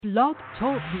Blog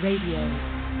Talk Radio.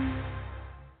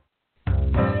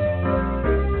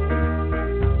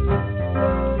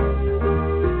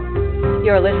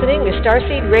 You're listening to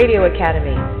Starseed Radio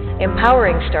Academy,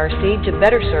 empowering Starseed to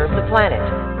better serve the planet.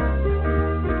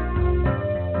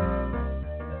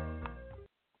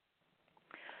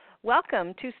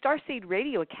 Welcome to Starseed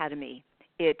Radio Academy.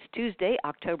 It's Tuesday,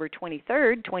 October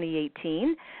 23rd,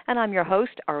 2018, and I'm your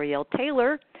host, Ariel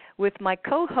Taylor, with my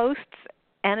co-hosts,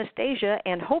 Anastasia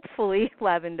and hopefully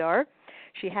Lavendar.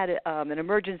 She had an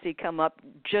emergency come up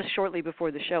just shortly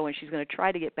before the show, and she's going to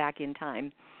try to get back in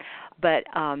time. But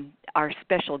our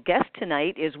special guest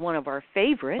tonight is one of our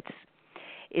favorites.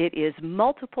 It is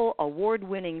multiple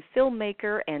award-winning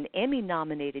filmmaker and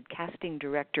Emmy-nominated casting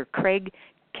director Craig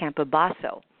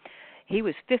Campobasso. He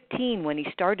was 15 when he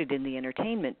started in the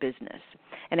entertainment business.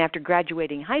 And after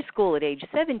graduating high school at age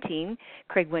 17,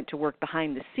 Craig went to work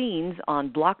behind the scenes on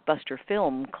blockbuster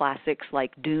film classics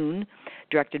like Dune,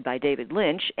 directed by David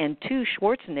Lynch, and two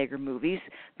Schwarzenegger movies,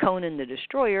 Conan the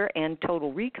Destroyer and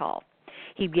Total Recall.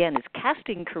 He began his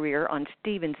casting career on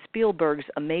Steven Spielberg's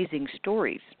Amazing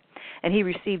Stories, and he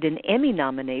received an Emmy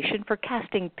nomination for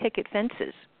casting Picket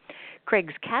Fences.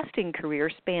 Craig's casting career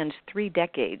spans 3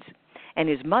 decades, and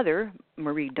his mother,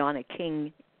 Marie Donna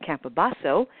King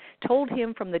Campobasso, told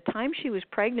him from the time she was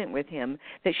pregnant with him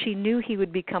that she knew he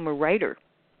would become a writer.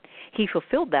 He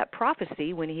fulfilled that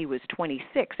prophecy when he was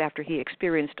 26 after he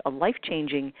experienced a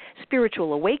life-changing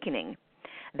spiritual awakening.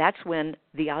 That's when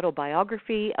the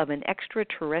Autobiography of an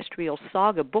Extraterrestrial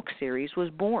Saga book series was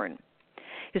born.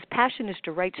 His passion is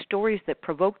to write stories that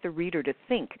provoke the reader to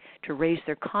think, to raise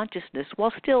their consciousness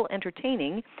while still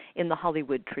entertaining in the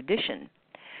Hollywood tradition.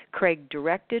 Craig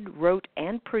directed, wrote,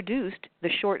 and produced the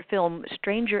short film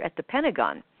Stranger at the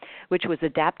Pentagon, which was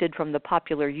adapted from the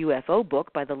popular UFO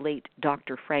book by the late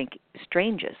Dr. Frank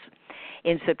Stranges.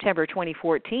 In September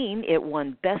 2014, it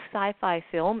won Best Sci-Fi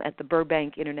Film at the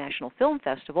Burbank International Film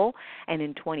Festival, and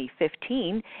in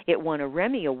 2015, it won a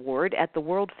Remmy Award at the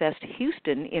WorldFest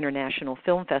Houston International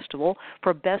Film Festival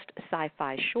for Best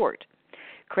Sci-Fi Short.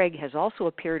 Craig has also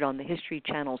appeared on the History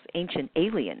Channel's Ancient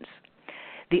Aliens.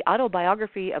 The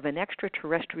Autobiography of an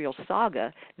Extraterrestrial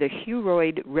Saga, The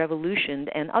Huroid Revolution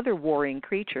and Other Warring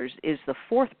Creatures, is the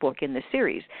 4th book in the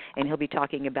series, and he'll be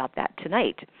talking about that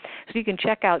tonight. So you can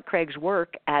check out Craig's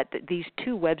work at these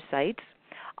 2 websites,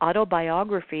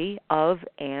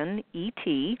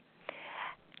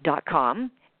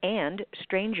 autobiographyofnet.com and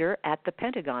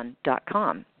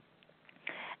strangeratthepentagon.com.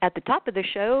 At the top of the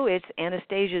show, it's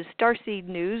Anastasia's Starseed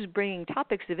News, bringing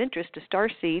topics of interest to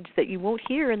starseeds that you won't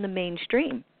hear in the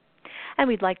mainstream. And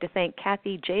we'd like to thank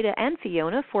Kathy, Jada, and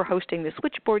Fiona for hosting the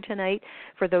switchboard tonight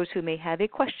for those who may have a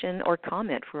question or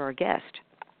comment for our guest.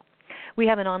 We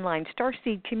have an online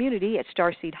Starseed community at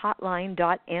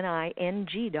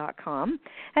starseedhotline.ning.com,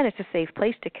 and it's a safe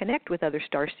place to connect with other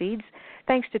starseeds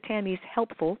thanks to Tammy's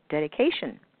helpful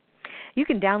dedication. You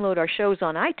can download our shows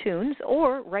on iTunes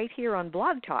or right here on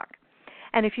Blog Talk.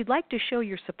 And if you'd like to show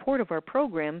your support of our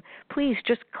program, please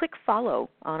just click follow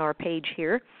on our page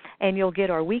here, and you'll get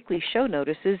our weekly show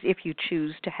notices if you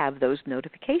choose to have those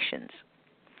notifications.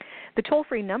 The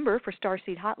toll-free number for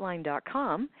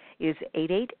StarseedHotline.com is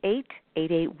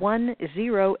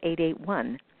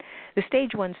 888-881-0881. The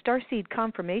Stage 1 Starseed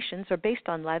confirmations are based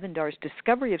on Lavendar's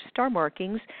discovery of star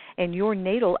markings and your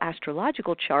natal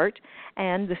astrological chart,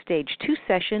 and the Stage 2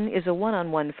 session is a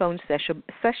one-on-one phone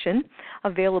session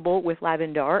available with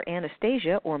Lavendar,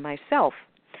 Anastasia, or myself.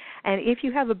 And if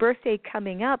you have a birthday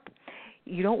coming up,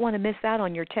 you don't want to miss out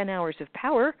on your 10 hours of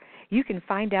power. You can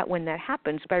find out when that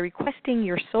happens by requesting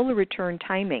your solar return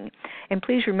timing. And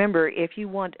please remember, if you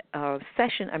want a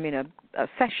session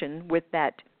with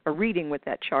that, a reading with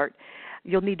that chart,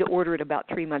 you'll need to order it about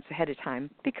 3 months ahead of time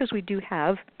because we do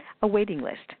have a waiting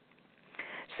list.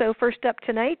 So first up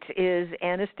tonight is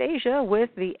Anastasia with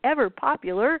the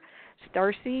ever-popular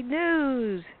Starseed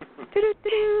News.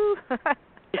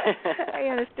 Hi,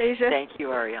 Anastasia. Thank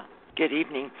you, Ariel. Good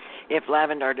evening. If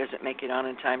Lavendar doesn't make it on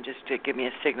in time, just to give me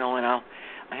a signal, and I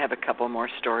have a couple more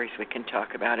stories we can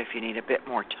talk about if you need a bit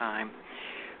more time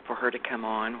for her to come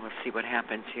on. We'll see what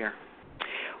happens here.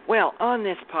 Well, on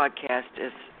this podcast,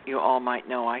 as you all might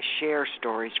know, I share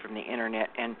stories from the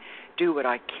Internet and do what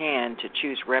I can to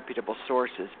choose reputable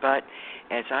sources. But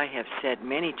as I have said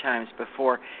many times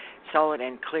before, solid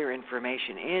and clear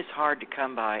information is hard to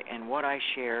come by, and what I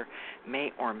share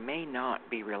may or may not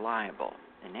be reliable.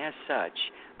 And as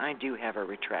such, I do have a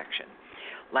retraction.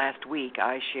 Last week,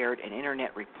 I shared an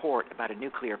Internet report about a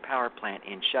nuclear power plant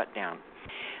in shutdown.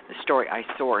 The story I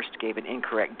sourced gave an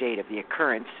incorrect date of the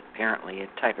occurrence, apparently a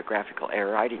typographical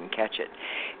error. I didn't catch it.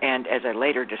 And as I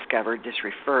later discovered, this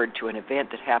referred to an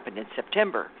event that happened in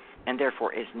September and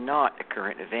therefore is not a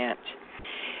current event.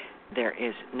 There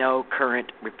is no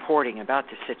current reporting about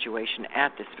this situation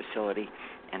at this facility,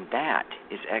 and that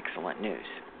is excellent news.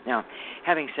 Now,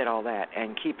 having said all that,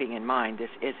 and keeping in mind this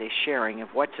is a sharing of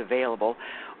what's available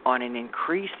on an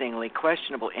increasingly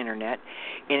questionable internet,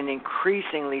 in an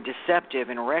increasingly deceptive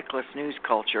and reckless news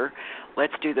culture,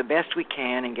 let's do the best we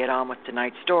can and get on with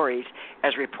tonight's stories,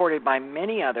 as reported by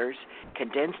many others,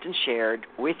 condensed and shared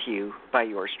with you by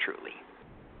yours truly.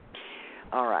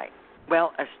 All right.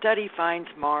 Well, a study finds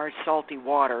Mars' salty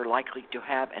water likely to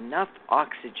have enough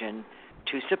oxygen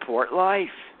to support life.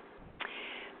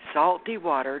 Salty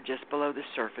water just below the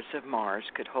surface of Mars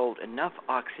could hold enough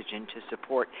oxygen to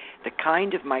support the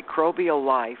kind of microbial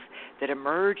life that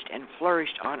emerged and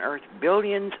flourished on Earth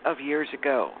billions of years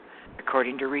ago,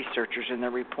 according to researchers in the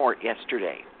report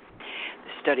yesterday.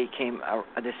 This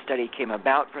study came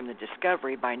about from the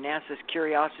discovery by NASA's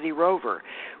Curiosity rover,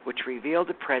 which revealed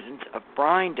the presence of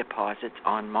brine deposits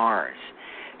on Mars.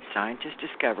 Scientists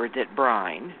discovered that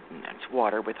brine, and that's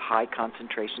water with high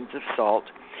concentrations of salt,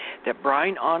 that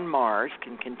brine on Mars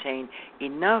can contain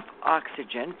enough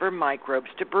oxygen for microbes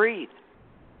to breathe.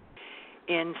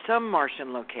 In some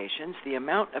Martian locations, the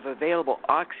amount of available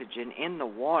oxygen in the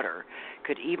water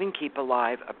could even keep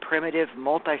alive a primitive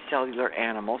multicellular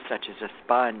animal such as a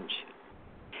sponge.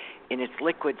 In its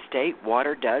liquid state,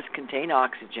 water does contain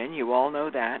oxygen, you all know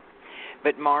that,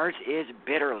 but Mars is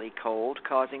bitterly cold,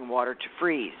 causing water to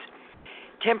freeze.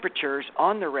 Temperatures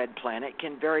on the red planet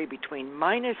can vary between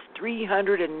minus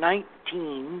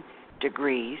 319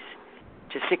 degrees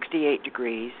to 68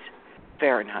 degrees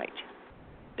Fahrenheit.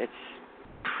 That's,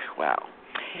 wow.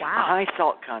 A high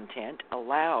salt content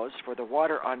allows for the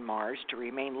water on Mars to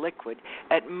remain liquid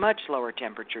at much lower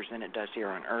temperatures than it does here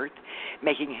on Earth,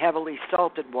 making heavily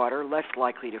salted water less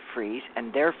likely to freeze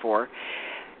and therefore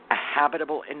a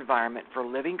habitable environment for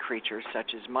living creatures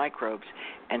such as microbes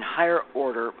and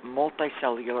higher-order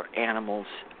multicellular animals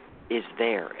is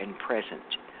there and present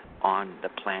on the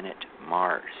planet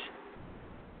Mars.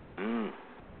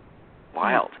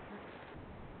 Wild.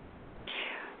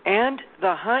 And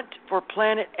the hunt for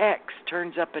Planet X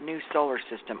turns up a new solar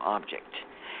system object.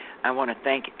 I want to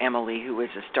thank Emily, who is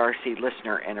a Starseed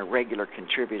listener and a regular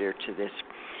contributor to this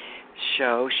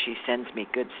show. She sends me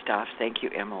good stuff. Thank you,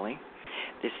 Emily.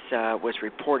 This was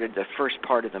reported the first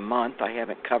part of the month. I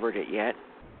haven't covered it yet,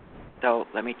 so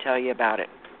let me tell you about it.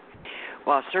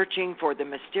 While searching for the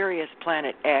mysterious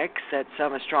Planet X that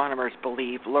some astronomers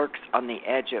believe lurks on the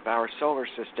edge of our solar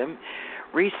system,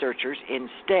 researchers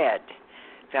instead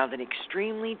found an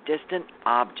extremely distant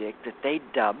object that they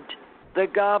dubbed the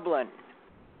Goblin.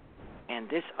 And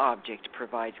this object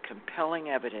provides compelling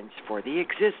evidence for the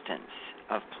existence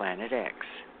of Planet X.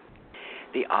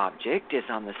 The object is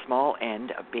on the small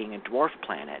end of being a dwarf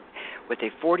planet with a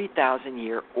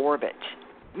 40,000-year orbit,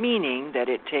 meaning that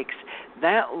it takes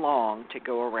that long to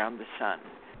go around the sun.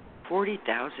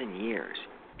 40,000 years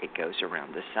it goes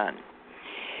around the sun.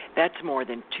 That's more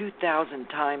than 2,000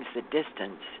 times the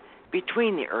distance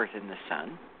between the Earth and the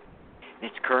sun.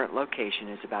 Its current location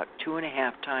is about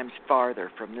 2.5 times farther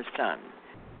from the sun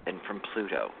than from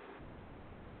Pluto.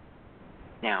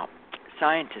 Now,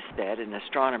 scientists said, an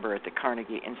astronomer at the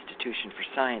Carnegie Institution for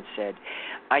Science said,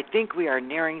 I think we are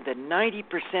nearing the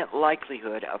 90%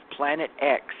 likelihood of Planet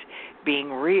X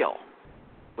being real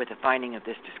with the finding of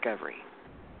this discovery.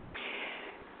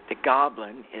 The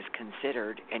Goblin is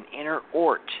considered an inner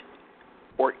Oort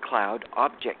cloud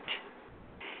object.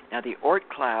 Now, the Oort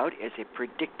cloud is a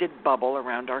predicted bubble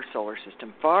around our solar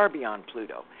system far beyond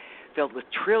Pluto, filled with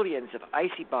trillions of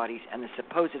icy bodies and the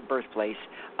supposed birthplace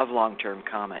of long-term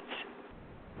comets.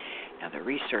 Now, the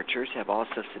researchers have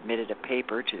also submitted a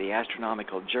paper to the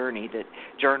Astronomical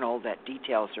Journal that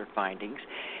details their findings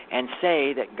and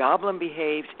say that Goblin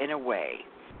behaves in a way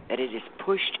that it is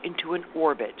pushed into an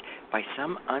orbit by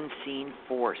some unseen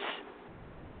force.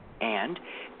 And,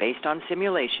 based on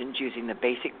simulations using the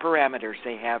basic parameters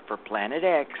they have for Planet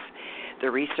X,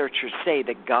 the researchers say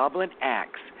the Goblin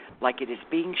acts like it is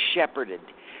being shepherded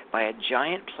by a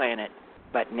giant planet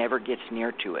but never gets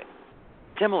near to it,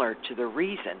 similar to the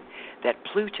reason that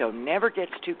Pluto never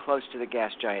gets too close to the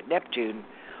gas giant Neptune,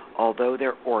 although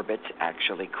their orbits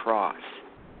actually cross.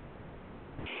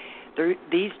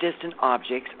 These distant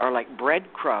objects are like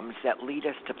breadcrumbs that lead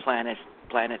us to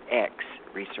Planet X,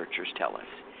 researchers tell us.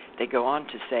 They go on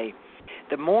to say,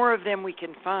 The more of them we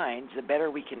can find, the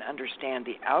better we can understand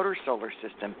the outer solar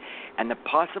system and the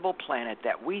possible planet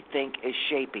that we think is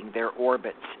shaping their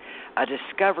orbits, a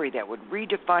discovery that would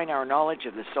redefine our knowledge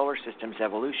of the solar system's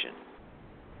evolution.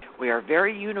 We are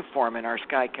very uniform in our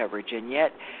sky coverage, and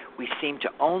yet we seem to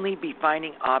only be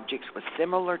finding objects with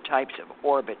similar types of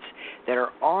orbits that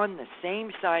are on the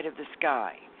same side of the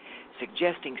sky,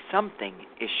 suggesting something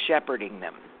is shepherding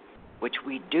them, which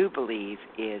we do believe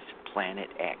is Planet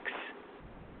X.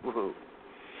 Woohoo.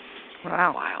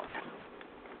 Wow. Wild.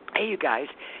 Hey, you guys,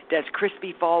 does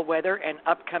crispy fall weather and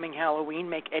upcoming Halloween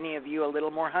make any of you a little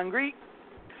more hungry?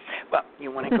 Well,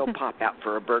 you want to go pop out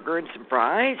for a burger and some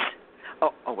fries?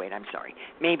 Oh, wait, I'm sorry.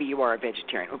 Maybe you are a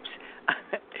vegetarian. Oops.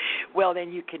 Well,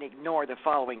 then you can ignore the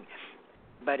following.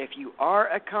 But if you are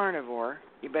a carnivore,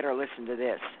 you better listen to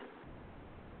this.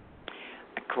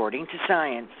 According to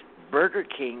science, Burger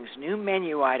King's new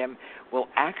menu item will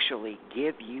actually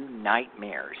give you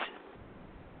nightmares.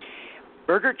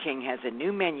 Burger King has a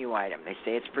new menu item. They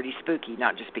say it's pretty spooky,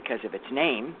 not just because of its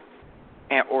name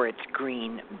or its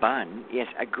green bun. Yes,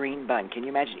 a green bun. Can you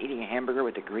imagine eating a hamburger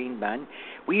with a green bun?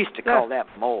 We used to call that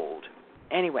mold.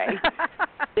 Anyway,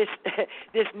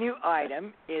 this new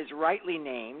item is rightly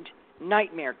named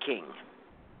Nightmare King,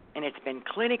 and it's been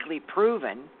clinically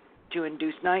proven to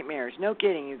induce nightmares. No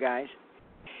kidding, you guys.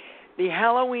 The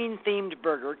Halloween-themed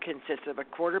burger consists of a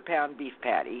quarter-pound beef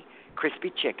patty,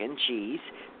 crispy chicken, cheese,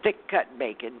 thick-cut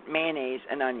bacon, mayonnaise,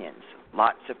 and onions.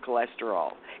 Lots of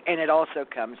cholesterol. And it also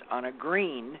comes on a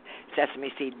green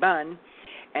sesame seed bun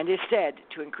and is said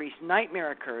to increase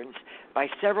nightmare occurrence by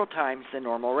several times the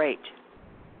normal rate.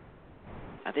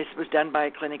 Now, this was done by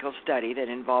a clinical study that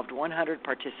involved 100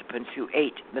 participants who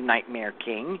ate the Nightmare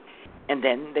King, and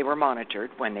then they were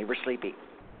monitored when they were sleeping.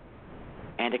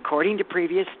 And according to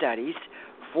previous studies,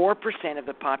 4% of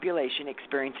the population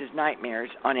experiences nightmares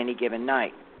on any given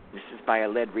night. This is by a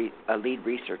lead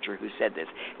researcher who said this.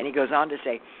 And he goes on to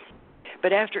say,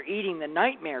 but after eating the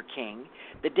Nightmare King,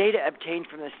 the data obtained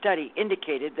from the study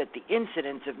indicated that the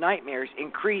incidence of nightmares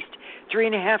increased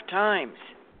 3.5 times.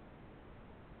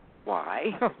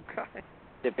 Why? Oh, God.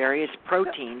 The various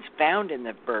proteins found in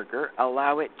the burger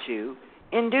allow it to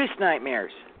induce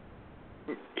nightmares.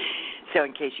 So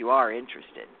in case you are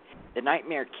interested, the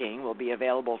Nightmare King will be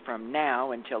available from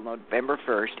now until November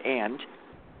 1st, and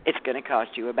it's going to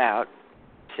cost you about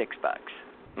 $6.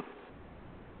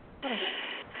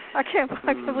 I can't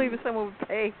believe someone would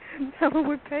pay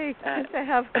to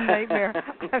have a nightmare.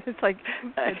 It's like,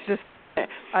 it's just,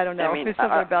 I don't know. I mean, There's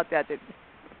something about that.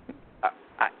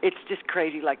 It's just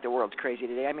crazy, like the world's crazy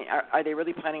today. I mean, are they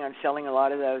really planning on selling a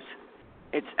lot of those?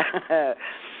 It's,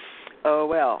 oh,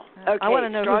 well. Okay, I want to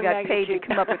know who got paid to magnitude.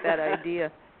 come up with that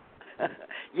idea.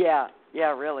 Yeah,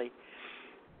 really.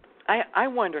 I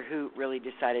wonder who really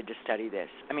decided to study this.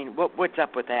 I mean, what's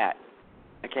up with that?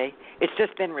 Okay? It's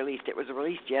just been released. It was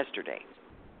released yesterday.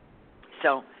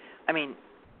 So, I mean,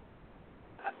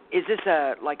 is this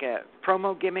like a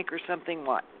promo gimmick or something?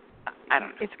 What? I don't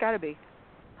know. It's got to be.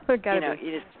 It got to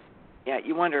be.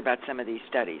 You wonder about some of these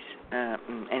studies.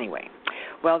 Anyway,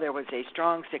 well, there was a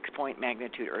strong 6-point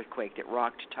magnitude earthquake that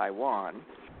rocked Taiwan.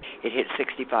 It hit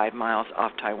 65 miles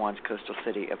off Taiwan's coastal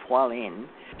city of Hualien.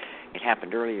 It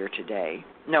happened earlier today.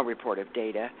 No report of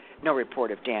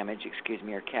damage,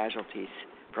 or casualties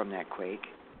from that quake.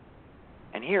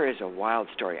 And here is a wild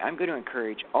story. I'm going to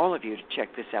encourage all of you to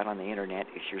check this out on the internet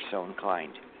if you're so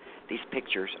inclined. These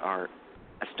pictures are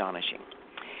astonishing.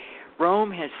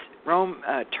 Rome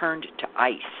turned to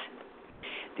ice.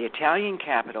 The Italian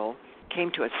capital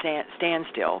came to a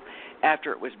standstill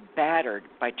after it was battered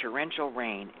by torrential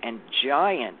rain and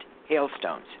giant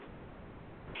hailstones.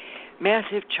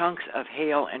 Massive chunks of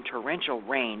hail and torrential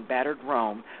rain battered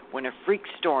Rome when a freak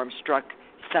storm struck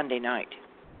Sunday night.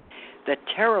 The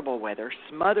terrible weather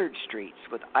smothered streets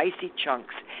with icy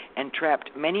chunks and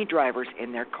trapped many drivers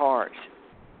in their cars.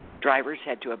 Drivers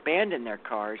had to abandon their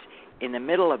cars in the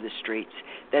middle of the streets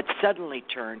that suddenly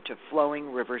turned to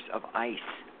flowing rivers of ice.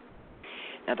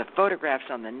 Now, the photographs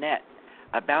on the net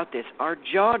about this are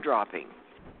jaw-dropping.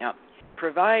 Now,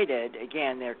 provided,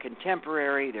 again, they're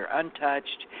contemporary, they're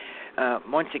untouched,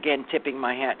 once again tipping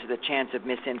my hat to the chance of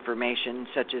misinformation,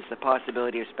 such as the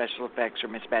possibility of special effects or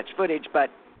mismatched footage, but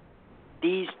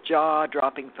these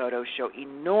jaw-dropping photos show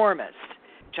enormous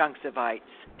chunks of ice,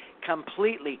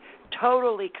 completely,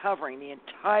 totally covering the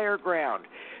entire ground,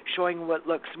 showing what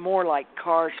looks more like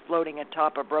cars floating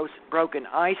atop a broken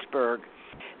iceberg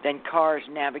than cars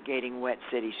navigating wet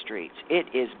city streets. It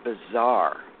is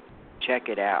bizarre. Check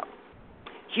it out.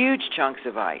 Huge chunks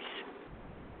of ice.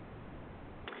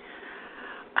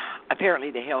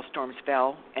 apparently the hailstorms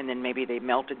fell, and then maybe they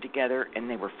melted together, and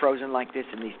they were frozen like this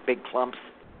in these big clumps.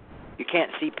 You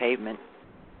can't see pavement.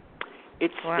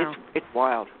 It's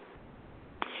wild.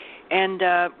 And,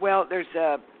 well, there's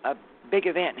a big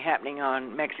event happening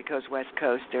on Mexico's west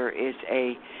coast. There is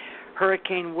a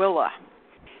Hurricane Willa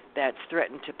that's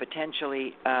threatened to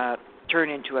potentially turn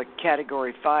into a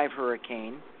Category 5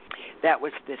 hurricane. That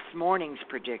was this morning's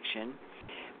prediction.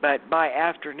 But by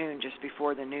afternoon, just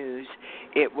before the news,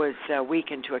 it was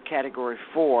weakened to a Category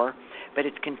 4, but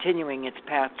it's continuing its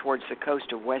path towards the coast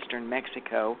of western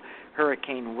Mexico,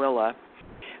 Hurricane Willa.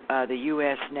 The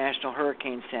U.S. National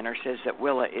Hurricane Center says that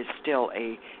Willa is still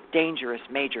a dangerous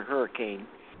major hurricane.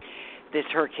 This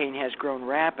hurricane has grown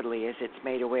rapidly as it's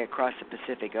made its way across the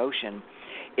Pacific Ocean.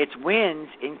 Its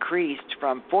winds increased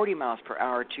from 40 miles per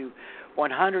hour to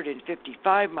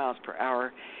 155 miles per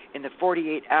hour in the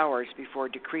 48 hours before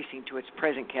decreasing to its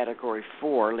present Category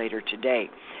 4 later today.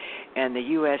 And the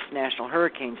U.S. National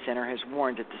Hurricane Center has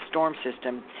warned that the storm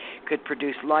system could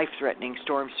produce life-threatening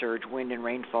storm surge, wind, and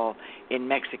rainfall in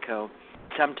Mexico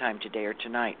sometime today or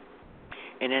tonight.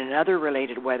 And in another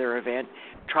related weather event,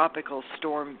 Tropical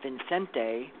Storm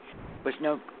Vicente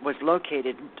was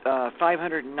located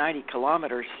 590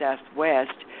 kilometers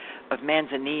southwest of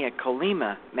Manzanilla,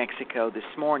 Colima, Mexico this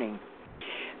morning.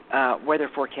 Weather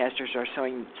forecasters are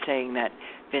saying that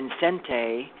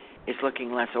Vicente is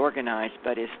looking less organized,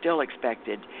 but is still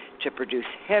expected to produce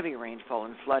heavy rainfall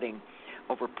and flooding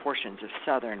over portions of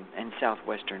southern and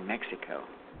southwestern Mexico.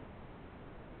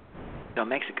 So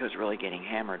Mexico's really getting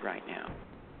hammered right now.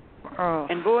 Oh.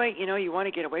 And boy, you want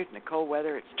to get away from the cold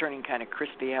weather. It's turning kind of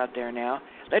crispy out there now.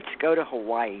 Let's go to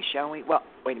Hawaii, shall we? Well,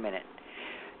 wait a minute.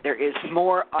 There is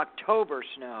more October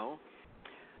snow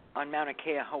on Mauna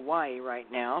Kea, Hawaii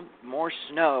right now. More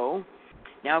snow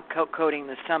now coating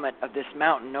the summit of this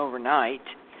mountain overnight.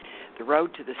 The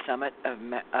road to the summit of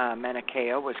Mauna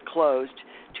Kea was closed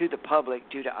to the public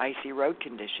due to icy road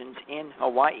conditions in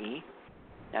Hawaii.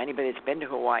 Now, anybody that's been to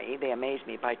Hawaii, they amaze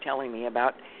me by telling me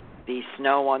about the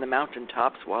snow on the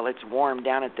mountaintops while it's warm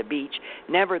down at the beach.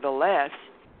 Nevertheless,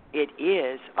 it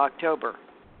is October.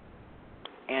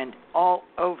 And all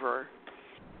over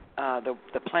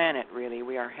the planet, really,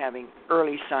 we are having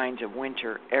early signs of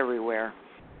winter everywhere,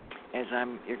 as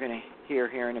you're going to hear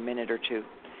here in a minute or two.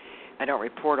 I don't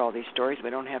report all these stories. We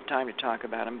don't have time to talk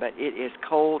about them, but it is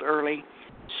cold early,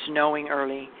 snowing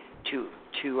early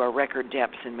to record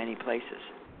depths in many places.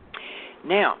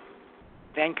 Now,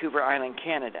 Vancouver Island,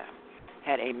 Canada,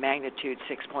 had a magnitude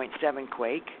 6.7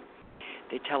 quake.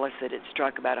 They tell us that it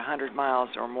struck about 100 miles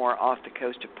or more off the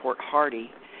coast of Port Hardy,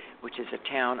 which is a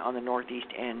town on the northeast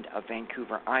end of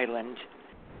Vancouver Island.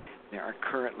 There are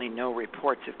currently no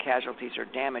reports of casualties or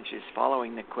damages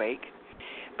following the quake,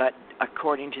 but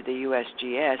according to the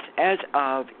USGS, as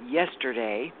of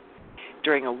yesterday,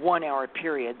 during a 1-hour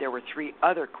period, there were 3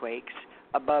 other quakes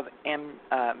above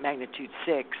magnitude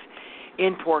 6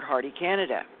 in Port Hardy,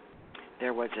 Canada.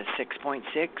 There was a 6.6,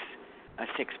 a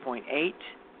 6.8,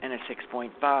 and a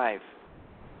 6.5.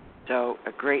 So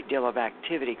a great deal of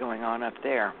activity going on up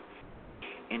there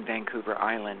in Vancouver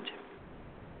Island.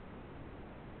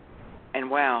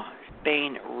 And wow,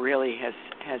 Spain really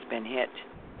has been hit.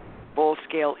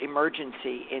 Full-scale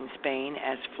emergency in Spain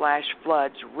as flash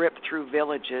floods rip through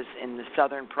villages in the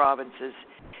southern provinces.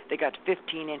 They got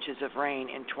 15 inches of rain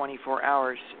in 24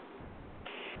 hours.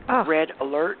 Oh. Red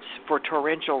alerts for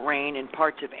torrential rain in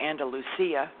parts of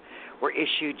Andalusia were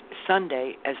issued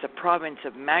Sunday as the province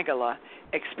of Málaga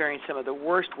experienced some of the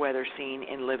worst weather seen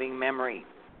in living memory.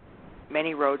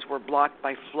 Many roads were blocked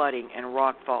by flooding and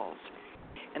rockfalls.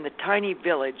 And the tiny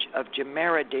village of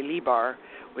Gemera de Libar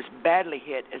was badly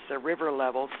hit as the river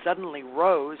level suddenly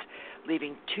rose,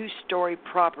 leaving 2-story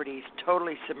properties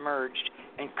totally submerged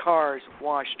and cars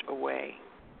washed away.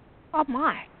 Oh,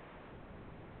 my.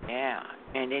 Yeah,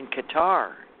 and in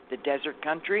Qatar, the desert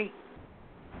country,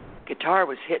 Qatar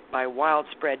was hit by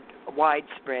widespread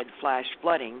flash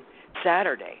flooding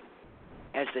Saturday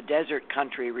as the desert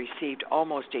country received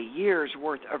almost a year's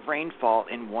worth of rainfall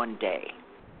in one day.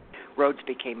 Roads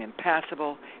became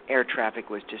impassable, air traffic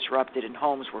was disrupted, and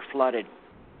homes were flooded.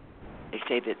 They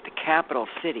say that the capital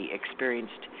city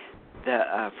experienced,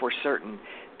 for certain,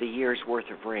 the year's worth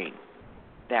of rain,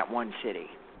 that one city,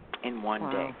 in one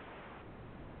day.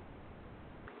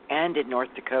 And in North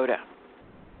Dakota,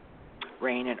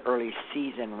 rain and early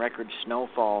season record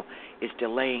snowfall is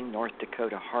delaying North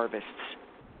Dakota harvests.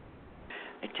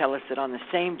 They tell us that on the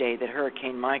same day that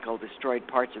Hurricane Michael destroyed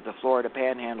parts of the Florida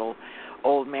Panhandle,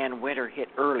 Old Man Winter hit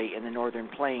early in the northern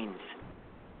plains.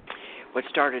 What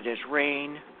started as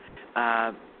rain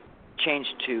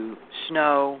changed to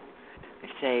snow. They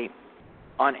say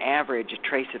on average, a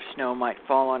trace of snow might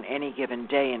fall on any given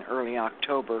day in early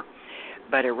October,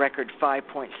 but a record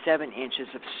 5.7 inches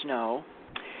of snow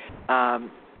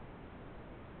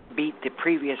beat the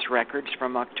previous records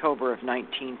from October of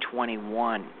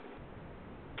 1921.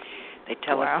 They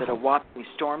tell us that a whopping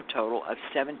storm total of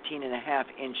 17.5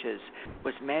 inches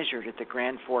was measured at the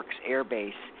Grand Forks Air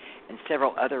Base, and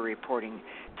several other reporting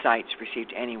sites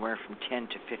received anywhere from 10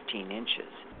 to 15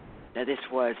 inches. Now, this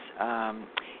was,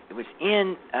 it was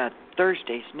in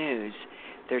Thursday's news.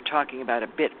 They're talking about a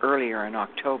bit earlier in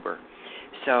October.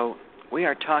 So we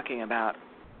are talking about,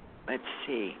 let's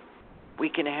see,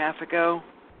 week and a half ago,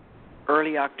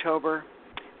 early October,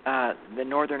 the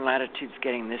northern latitudes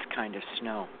getting this kind of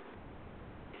snow.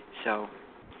 So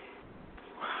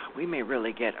we may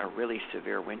really get a really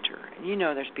severe winter. And you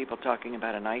know there's people talking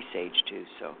about an ice age too,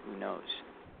 so who knows.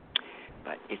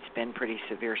 But it's been pretty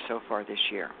severe so far this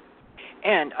year.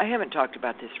 And I haven't talked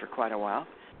about this for quite a while.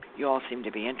 You all seem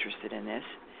to be interested in this.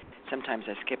 Sometimes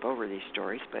I skip over these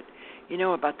stories, but you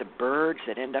know about the birds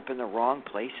that end up in the wrong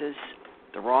places,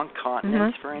 the wrong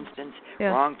continents, for instance,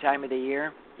 wrong time of the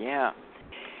year? Yeah.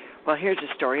 Well, here's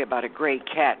a story about a gray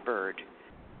catbird.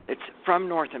 It's from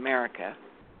North America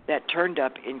that turned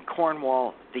up in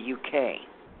Cornwall, the UK.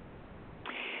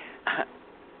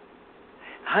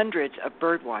 Hundreds of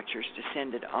bird watchers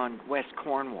descended on West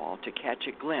Cornwall to catch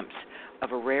a glimpse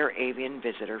of a rare avian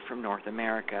visitor from North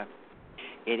America.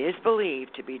 It is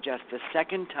believed to be just the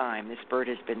second time this bird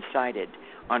has been sighted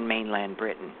on mainland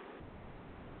Britain.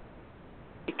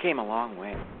 It came a long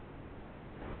way.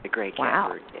 The gray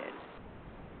catbird did.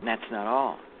 And that's not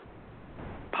all.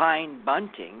 Pine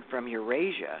bunting from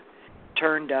Eurasia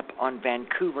turned up on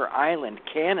Vancouver Island,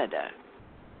 Canada.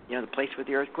 You know, the place with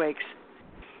the earthquakes?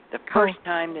 The first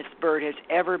time this bird has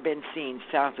ever been seen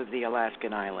south of the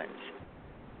Alaskan Islands.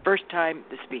 First time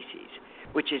the species,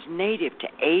 which is native to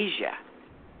Asia,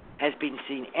 has been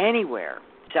seen anywhere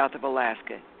south of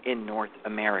Alaska in North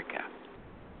America.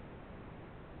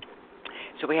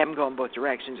 So we have them going both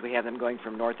directions. We have them going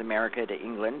from North America to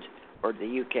England or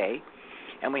the UK,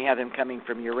 and we have them coming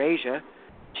from Eurasia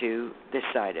to this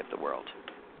side of the world.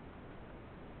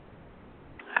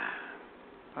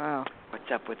 Wow.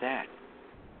 What's up with that?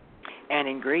 And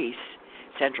in Greece,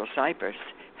 Central Cyprus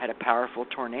had a powerful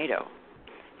tornado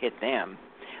hit them.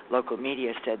 Local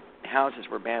media said houses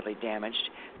were badly damaged.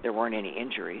 There weren't any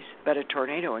injuries, but a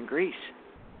tornado in Greece.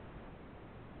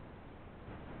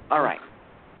 All right.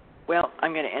 Well,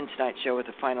 I'm going to end tonight's show with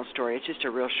a final story. It's just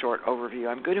a real short overview.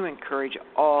 I'm going to encourage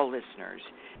all listeners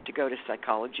to go to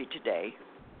Psychology Today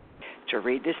to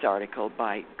read this article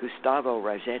by Gustavo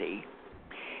Rossetti.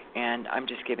 And I'm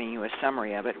just giving you a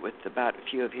summary of it with about a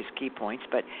few of his key points.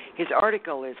 But his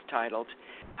article is titled,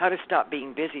 How to Stop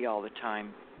Being Busy All the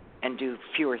Time and Do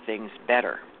Fewer Things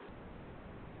Better.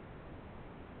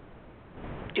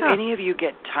 Do any of you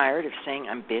get tired of saying,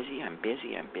 I'm busy, I'm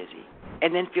busy, I'm busy,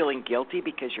 and then feeling guilty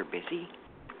because you're busy,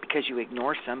 because you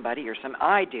ignore somebody or some?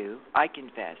 I do, I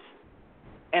confess.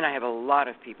 And I have a lot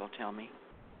of people tell me,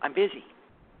 I'm busy.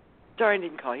 Sorry I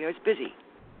didn't call you, I was busy.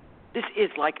 This is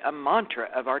like a mantra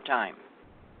of our time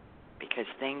because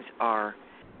things are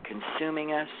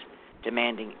consuming us,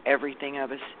 demanding everything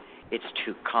of us. It's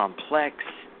too complex.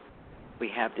 We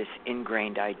have this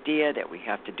ingrained idea that we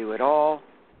have to do it all.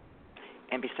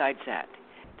 And besides that,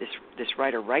 this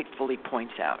writer rightfully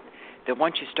points out that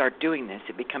once you start doing this,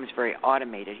 it becomes very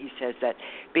automated. He says that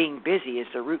being busy is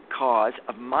the root cause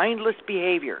of mindless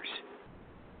behaviors.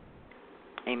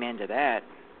 Amen to that.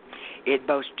 It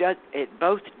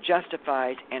both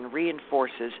justifies and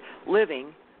reinforces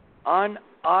living on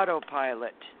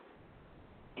autopilot.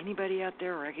 Anybody out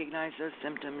there recognize those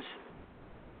symptoms?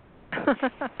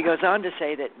 He goes on to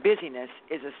say that busyness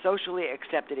is a socially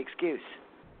accepted excuse.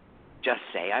 Just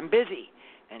say, I'm busy,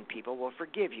 and people will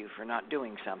forgive you for not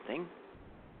doing something.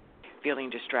 Feeling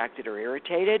distracted or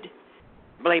irritated?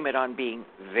 Blame it on being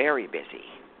very busy.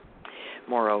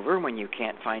 Moreover, when you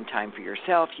can't find time for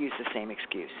yourself, use the same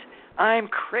excuse. I'm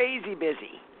crazy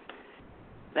busy.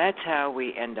 That's how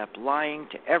we end up lying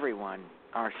to everyone,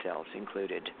 ourselves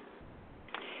included.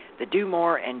 The do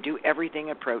more and do everything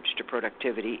approach to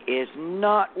productivity is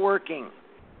not working.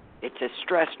 It's a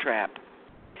stress trap.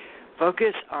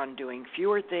 Focus on doing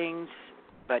fewer things,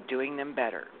 but doing them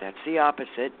better. That's the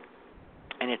opposite,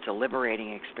 and it's a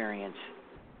liberating experience.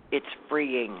 It's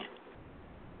freeing.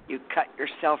 You cut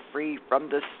yourself free from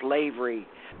the slavery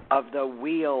of the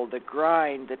wheel, the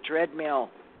grind, the treadmill.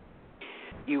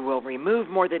 You will remove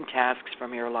more than tasks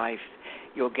from your life.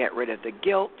 You'll get rid of the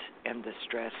guilt and the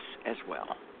stress as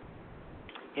well.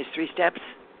 His 3 steps,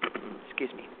 excuse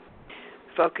me.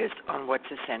 Focus on what's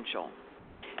essential.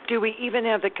 Do we even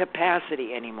have the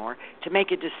capacity anymore to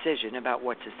make a decision about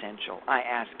what's essential? I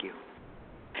ask you.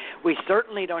 We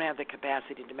certainly don't have the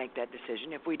capacity to make that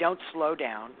decision if we don't slow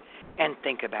down and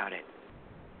think about it.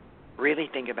 Really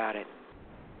think about it.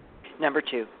 Number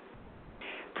 2,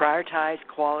 prioritize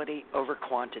quality over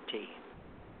quantity.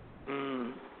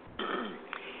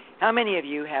 How many of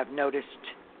you have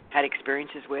had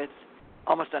experiences with,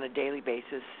 almost on a daily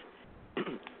basis,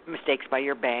 mistakes by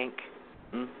your bank,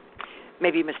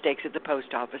 maybe mistakes at the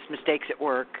post office, mistakes at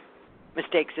work,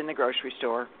 mistakes in the grocery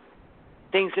store,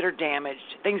 things that are damaged,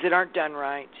 things that aren't done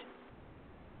right.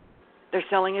 They're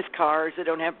selling us cars that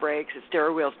don't have brakes, that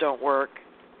steering wheels don't work.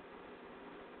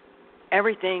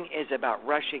 Everything is about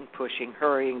rushing, pushing,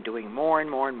 hurrying, doing more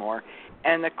and more and more,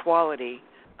 and the quality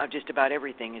of just about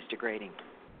everything is degrading.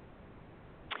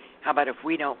 How about if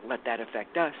we don't let that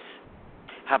affect us?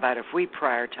 How about if we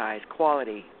prioritize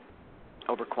quality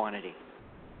over quantity?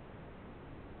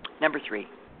 Number 3,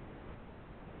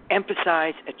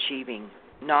 emphasize achieving,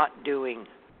 not doing.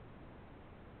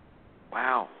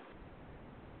 Wow.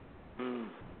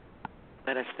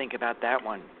 Let us think about that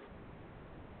one.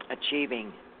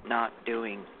 Achieving, not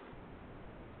doing.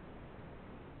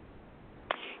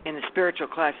 In the spiritual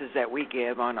classes that we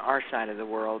give on our side of the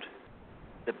world,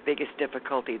 the biggest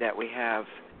difficulty that we have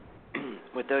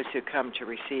with those who come to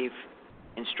receive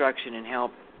instruction and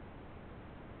help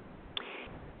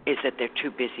is that they're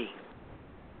too busy.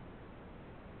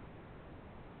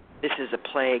 This is a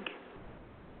plague.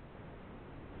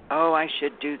 Oh, I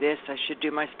should do this. I should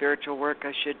do my spiritual work.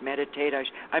 I should meditate.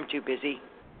 I'm too busy.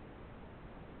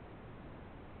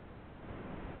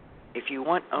 If you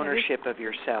want ownership of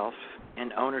yourself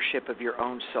and ownership of your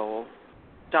own soul,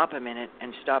 stop a minute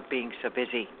and stop being so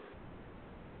busy.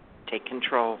 Take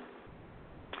control.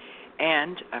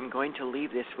 And I'm going to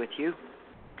leave this with you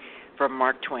from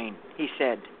Mark Twain. He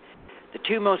said, the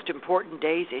 2 most important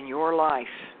days in your life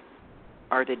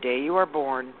are the day you are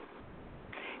born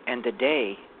and the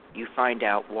day you find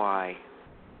out why.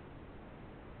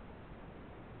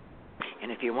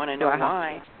 And if you want to know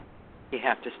why, you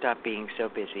have to stop being so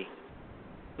busy.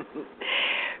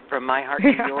 From my heart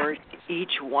to yours,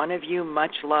 each one of you,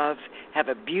 much love. Have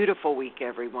a beautiful week,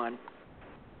 everyone.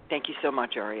 Thank you so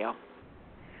much, Ariel.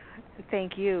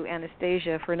 Thank you,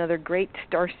 Anastasia, for another great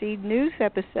Starseed News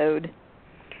episode.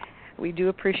 We do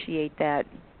appreciate that.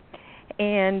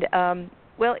 And,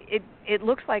 well, it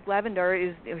looks like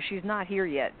Lavendar she's not here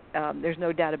yet. There's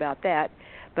no doubt about that.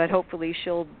 But hopefully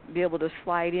she'll be able to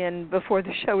slide in before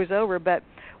the show is over. But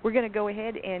we're going to go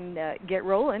ahead and get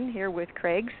rolling here with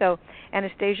Craig. So,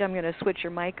 Anastasia, I'm going to switch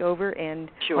your mic over. And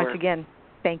once again,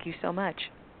 thank you so much.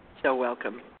 So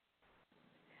welcome.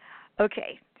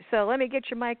 Okay, so let me get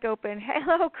your mic open.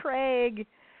 Hello, Craig.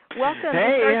 Welcome to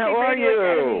Hey, how are Radio you?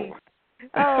 Academy.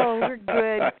 Oh, we're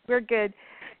good. We're good.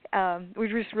 We're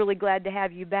just really glad to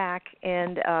have you back.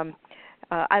 And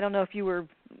I don't know if you were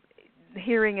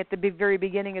hearing at the very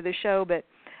beginning of the show, but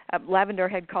Lavendar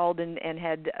had called and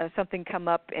had something come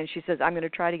up, and she says, I'm going to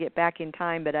try to get back in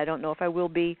time, but I don't know if I will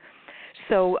be.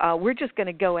 So we're just going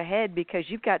to go ahead because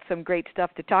you've got some great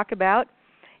stuff to talk about.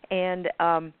 And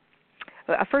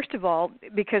first of all,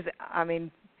 because, I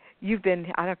mean, you've been,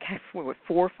 I don't know,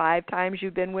 4 or 5 times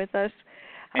you've been with us.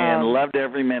 And loved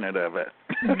every minute of it.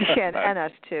 And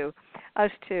us too.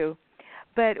 Us too.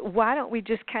 But why don't we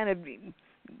just kind of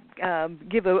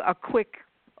give a quick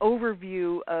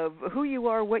overview of who you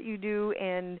are, what you do,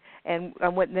 and then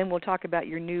we'll talk about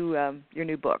your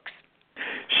new books.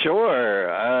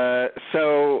 Sure.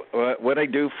 So what I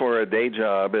do for a day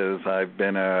job is I've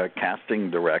been a casting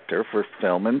director for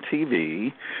film and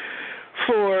TV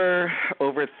for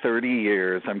over 30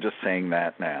 years. I'm just saying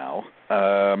that now.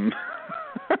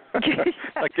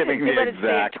 Like giving the let exact. It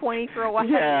stay at 20 for a while.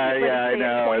 Yeah, I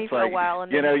know. It's like,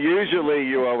 and you know, usually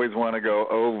you always want to go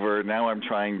over. Now I'm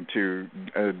trying to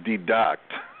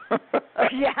deduct.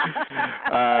 You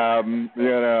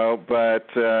know, but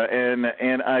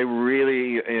and I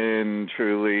really and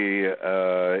truly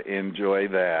enjoy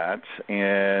that,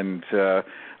 and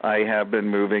I have been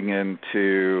moving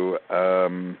into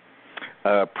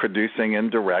producing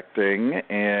and directing,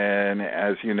 and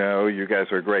as you know, you guys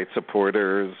were great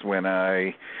supporters when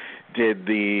I did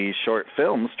the short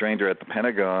film Stranger at the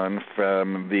Pentagon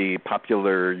from the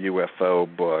popular UFO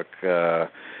book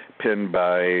penned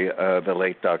by the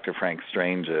late Dr. Frank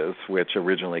Stranges, which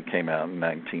originally came out in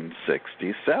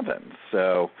 1967.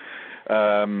 So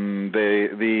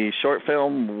the short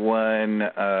film won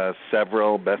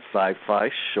several Best Sci-Fi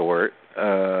Short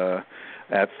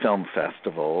at film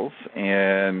festivals,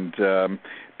 and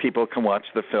people can watch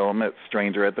the film at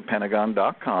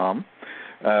strangeratthepentagon.com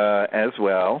as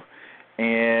well.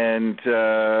 And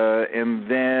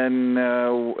then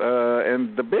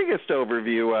the biggest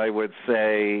overview I would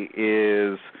say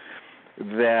is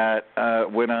that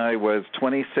when I was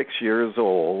 26 years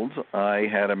old, I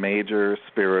had a major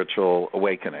spiritual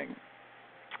awakening.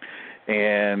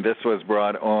 And this was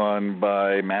brought on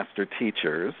by master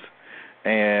teachers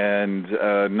and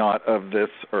not of this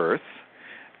earth.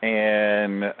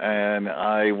 And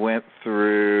I went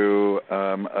through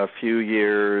a few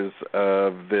years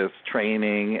of this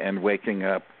training and waking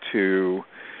up to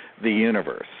the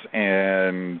universe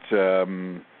and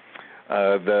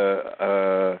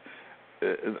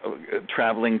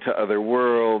traveling to other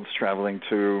worlds, traveling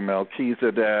to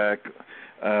Melchizedek,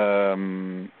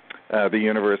 the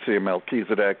University of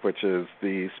Melchizedek, which is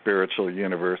the spiritual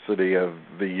university of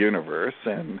the universe,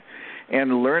 and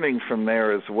learning from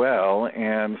there as well.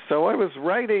 And so I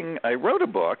wrote a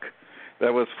book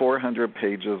that was 400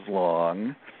 pages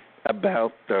long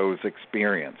about those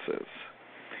experiences.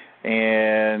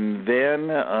 And then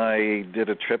I did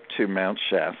a trip to Mount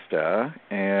Shasta,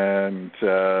 and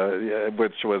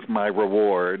which was my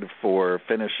reward for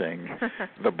finishing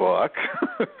the book,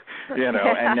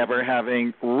 and never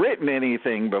having written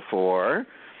anything before.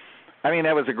 I mean,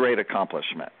 that was a great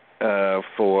accomplishment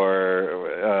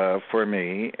for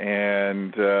me.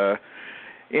 And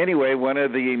anyway, one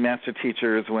of the master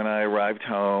teachers, when I arrived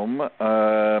home,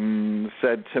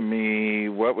 said to me,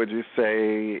 "What would you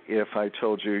say if I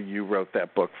told you wrote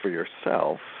that book for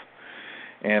yourself?"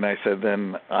 And I said,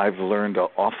 "Then I've learned an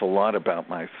awful lot about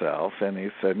myself." And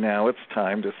he said, "Now it's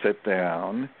time to sit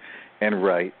down and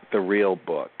write the real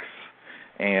books.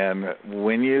 And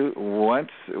when you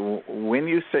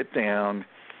sit down,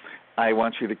 I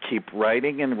want you to keep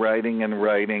writing and writing and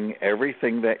writing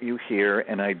everything that you hear,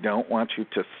 and I don't want you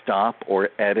to stop or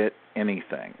edit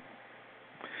anything."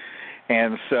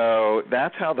 And so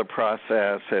that's how the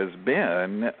process has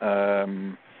been.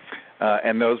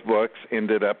 And those books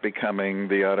ended up becoming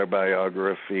the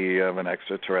Autobiography of an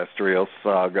Extraterrestrial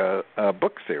Saga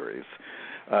book series.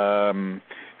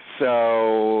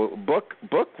 So book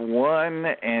 1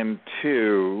 and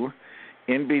 2,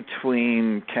 in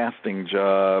between casting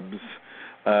jobs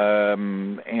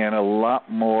and a lot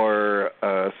more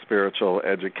spiritual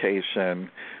education,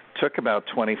 took about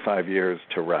 25 years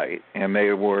to write. And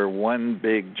they were one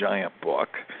big giant book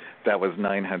that was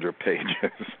 900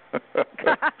 pages.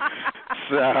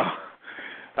 So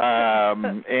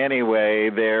anyway,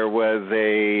 there was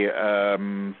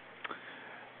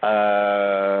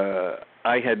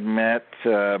I had met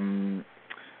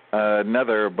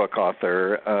another book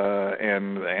author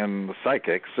and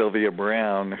psychic, Sylvia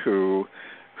Brown, who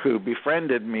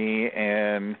befriended me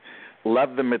and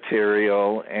loved the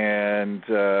material and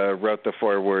wrote the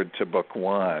foreword to book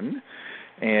 1.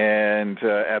 And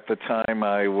at the time,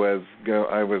 I was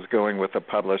going with a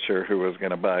publisher who was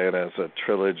going to buy it as a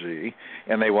trilogy,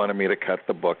 and they wanted me to cut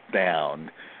the book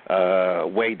down,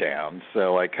 way down.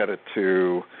 So I cut it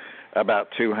to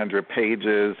about 200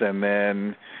 pages, and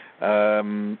then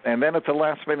at the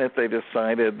last minute, they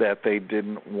decided that they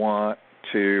didn't want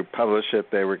to publish it.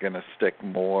 They were going to stick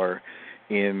more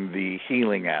in the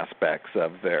healing aspects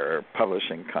of their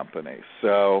publishing company.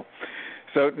 So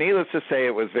needless to say,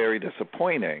 it was very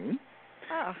disappointing.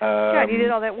 Oh, God, you did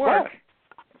all that work.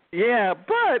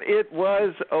 But it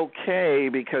was okay,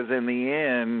 because in the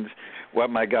end, what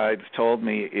my guides told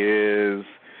me is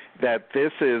that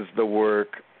this is the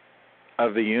work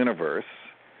of the universe,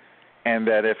 and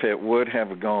that if it would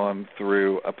have gone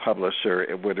through a publisher,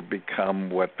 it would have become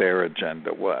what their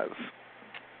agenda was.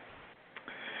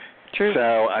 True.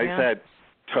 So I said,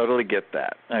 totally get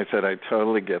that. I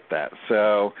totally get that.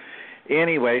 So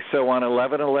anyway, so on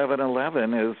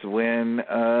 11/11/11 is when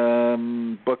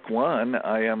book 1,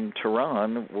 I Am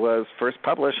Tehran, was first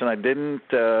published, and I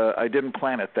didn't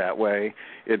plan it that way.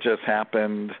 It just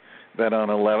happened that on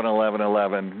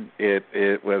 11/11/11,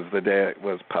 it was the day it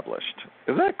was published.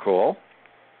 Is that cool?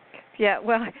 Yeah,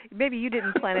 well, maybe you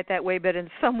didn't plan it that way, but in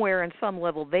some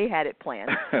level, they had it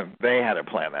planned. They had it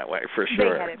planned that way, for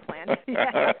sure. They had it planned,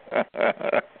 yeah.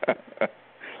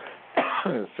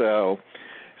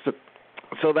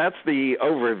 So that's the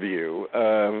overview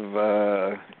of,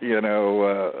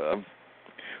 of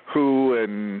who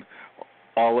and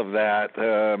all of that,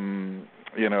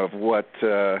 of what...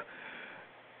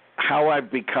 how I've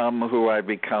become who I've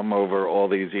become over all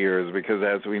these years, because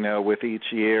as we know, with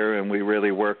each year, and we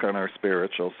really work on our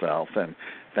spiritual self, and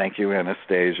thank you,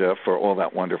 Anastasia, for all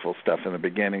that wonderful stuff in the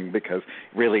beginning, because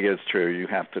it really is true. You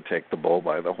have to take the bull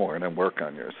by the horn and work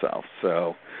on yourself.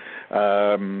 So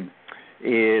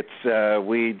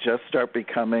we just start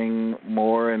becoming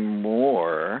more and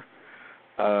more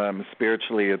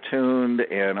spiritually attuned,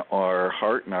 and our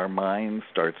heart and our mind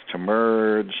starts to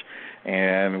merge,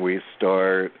 and we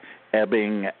start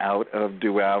ebbing out of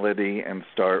duality and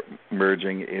start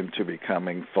merging into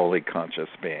becoming fully conscious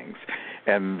beings.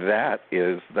 And that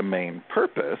is the main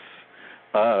purpose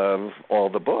of all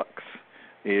the books,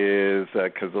 is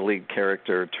because the lead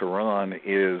character, Tehran,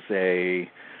 is a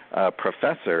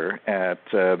professor at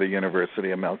the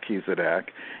University of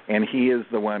Melchizedek, and he is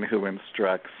the one who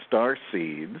instructs star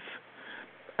seeds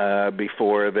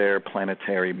before their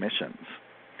planetary missions,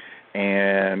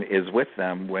 and is with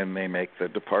them when they make the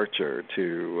departure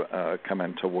to come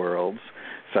into worlds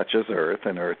such as Earth,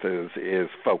 and Earth is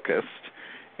focused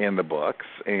in the books,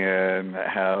 and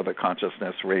how the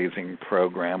consciousness raising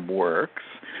program works,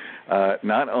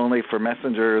 not only for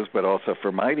messengers but also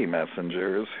for mighty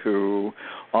messengers who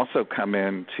also come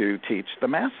in to teach the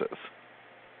masses.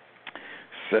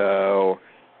 So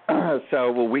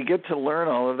we get to learn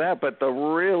all of that, but the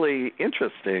really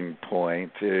interesting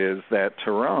point is that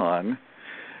Tehran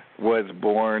was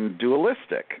born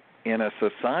dualistic in a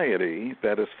society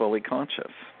that is fully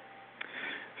conscious.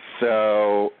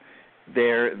 So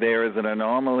there is an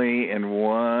anomaly in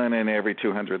 1 in every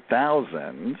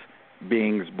 200,000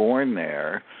 beings born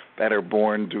there that are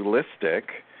born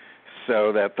dualistic,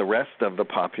 so that the rest of the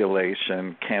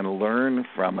population can learn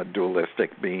from a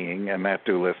dualistic being, and that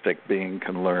dualistic being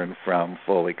can learn from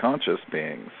fully conscious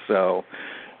beings. So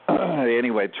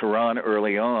anyway, Tehran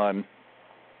early on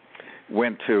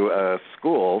went to a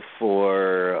school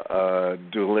for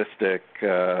dualistic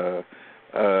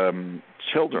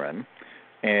children,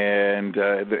 and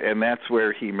that's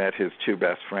where he met his two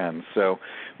best friends. So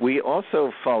we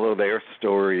also follow their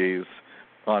stories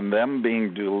on them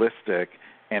being dualistic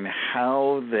and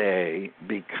how they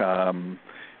become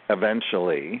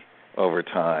eventually, over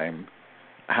time,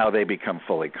 how they become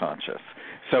fully conscious.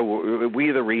 So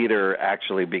we, the reader,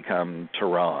 actually become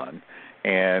Tehran,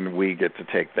 and we get to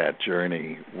take that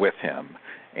journey with him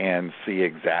and see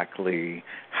exactly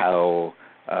how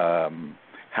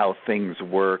things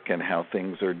work and how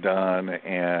things are done,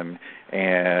 and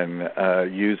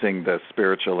using the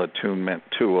spiritual attunement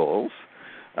tools,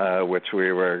 which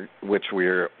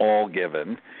we're all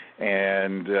given,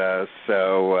 and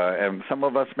some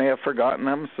of us may have forgotten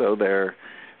them, so they're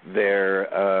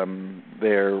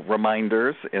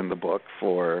reminders in the book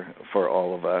for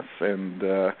all of us. And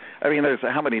I mean, there's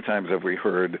how many times have we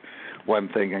heard one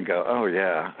thing and go, oh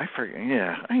yeah, I forget,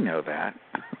 yeah, I know that.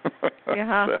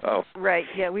 Yeah, so, right.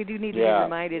 Yeah, we do need to be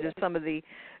reminded of some of the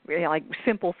like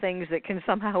simple things that can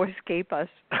somehow escape us.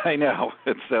 I know,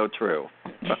 it's so true.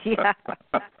 Yeah,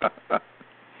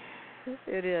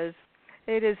 it is.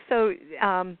 It is. So,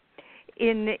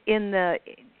 in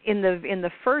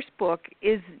the first book,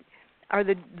 are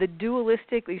the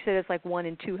dualistic? You said it's like 1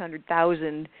 in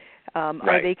 200,000. Right.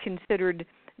 Are they considered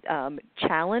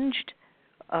challenged?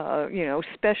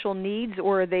 Special needs,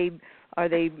 or are they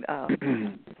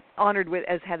honored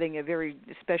as having a very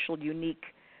special, unique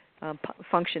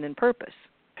function and purpose?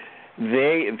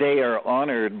 They are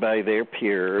honored by their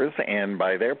peers and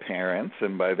by their parents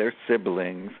and by their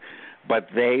siblings, but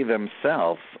they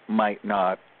themselves might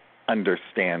not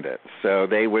understand it. So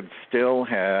they would still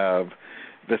have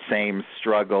the same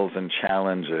struggles and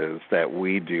challenges that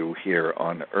we do here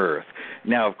on Earth.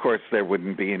 Now, of course, there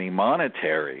wouldn't be any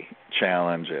monetary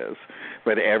challenges,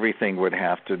 but everything would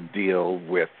have to deal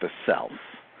with the self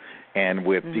and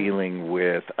with dealing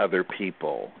with other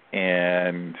people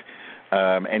and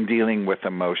dealing with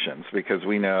emotions, because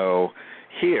we know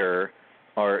here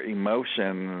our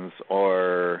emotions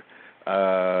are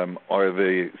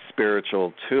the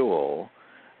spiritual tool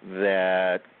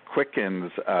that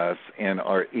quickens us in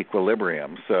our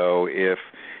equilibrium. So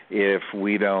if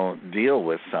we don't deal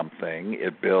with something,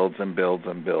 it builds and builds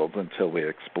and builds until we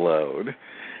explode.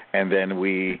 And then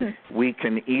we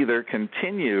can either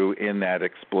continue in that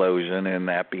explosion, in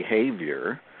that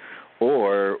behavior,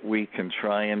 or we can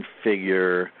try and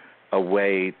figure a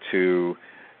way to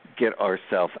get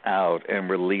ourselves out and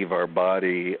relieve our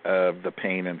body of the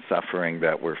pain and suffering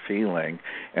that we're feeling.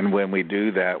 And when we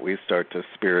do that, we start to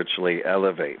spiritually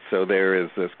elevate. So there is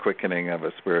this quickening of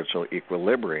a spiritual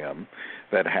equilibrium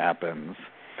that happens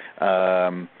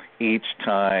each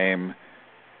time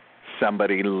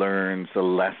somebody learns a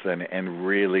lesson and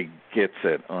really gets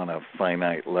it on a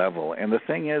finite level. And the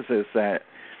thing is that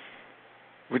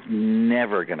we're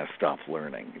never going to stop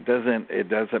learning. It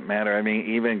doesn't matter. I mean,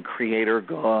 even creator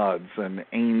gods and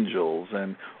angels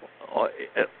and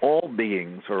all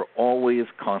beings are always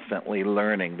constantly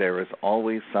learning. There is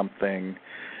always something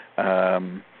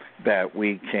that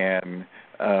we can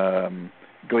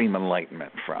glean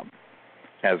enlightenment from.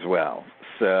 as well.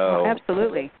 So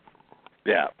absolutely.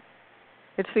 Yeah.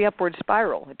 It's the upward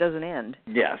spiral. It doesn't end.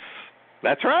 Yes.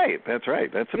 That's right. That's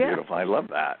beautiful. I love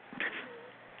that.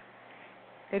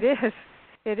 It is.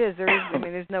 It is. There is. I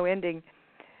mean, there's no ending.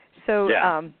 So,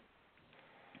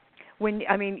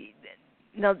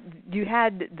 now you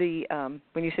had the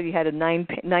when you said you had a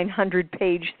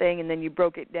 900-page thing, and then you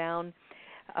broke it down.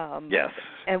 Yes.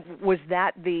 And was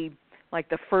that the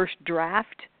first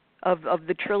draft of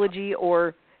the trilogy,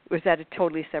 or was that a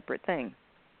totally separate thing?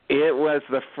 It was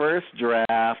the first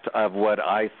draft of what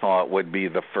I thought would be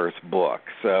the first book.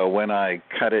 So when I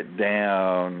cut it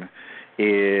down,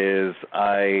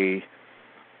 I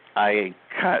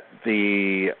cut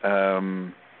the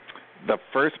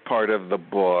first part of the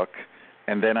book,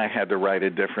 and then I had to write a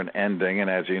different ending. And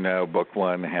as you know, book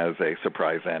one has a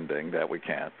surprise ending that we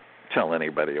can't tell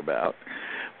anybody about.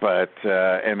 But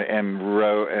and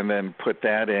then put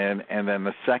that in, and then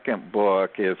the second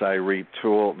book is I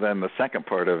retooled. Then the second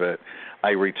part of it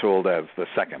I retooled as the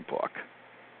second book,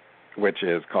 which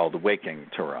is called Waking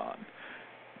Tehran.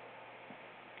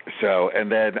 So,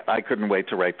 and then I couldn't wait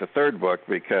to write the third book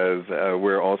because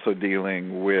we're also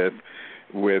dealing with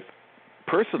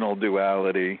personal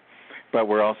duality, but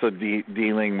we're also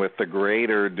dealing with the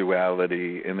greater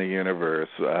duality in the universe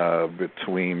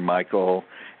between Michael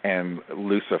and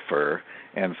Lucifer,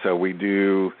 and so we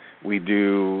do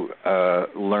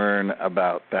learn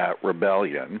about that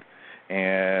rebellion,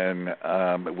 and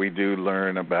we do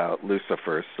learn about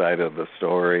Lucifer's side of the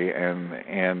story,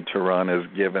 and Tehran is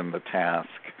given the task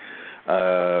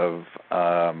of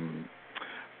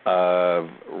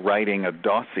writing a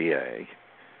dossier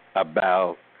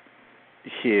about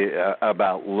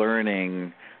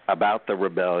learning about the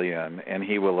rebellion, and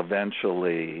he will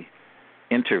eventually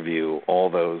interview all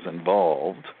those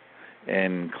involved,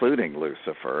 including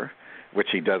Lucifer, which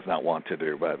he does not want to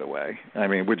do, by the way. I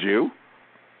mean, would you?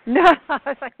 No, I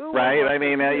was like, who? Right? I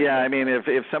mean, I mean,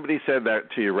 if somebody said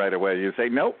that to you right away, you say,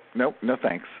 nope, no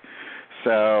thanks.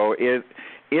 So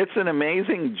it's an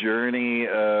amazing journey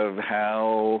of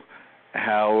how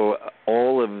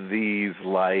all of these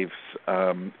lives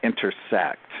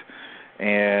intersect.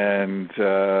 And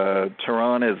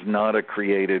Tehran is not a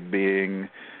created being.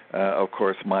 Of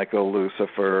course, Michael,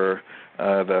 Lucifer,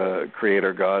 the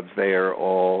creator gods, they are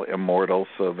all immortal,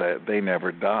 so that they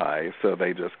never die. So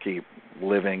they just keep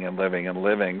living and living and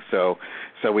living. So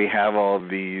we have all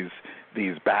these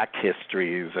back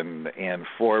histories and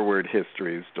forward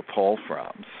histories to pull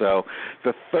from. So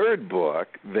the third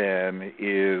book then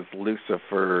is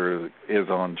Lucifer is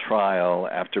on trial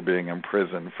after being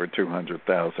imprisoned for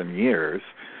 200,000 years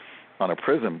on a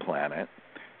prison planet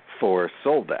for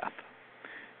soul death.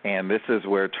 And this is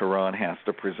where Tehran has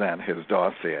to present his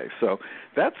dossier. So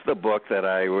that's the book that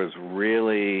I was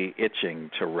really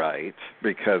itching to write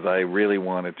because I really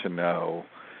wanted to know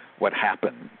what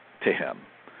happened to him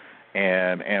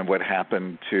and what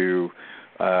happened to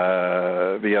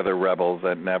the other rebels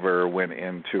that never went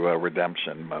into a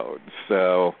redemption mode.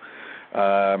 So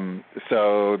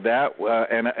that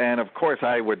and of course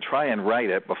I would try and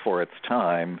write it before its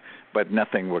time, but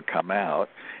nothing would come out.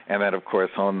 And then, of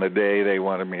course, on the day they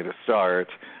wanted me to start,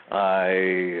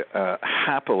 I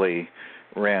happily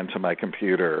ran to my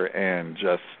computer and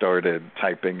just started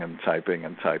typing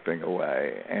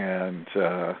away. And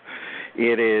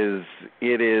it is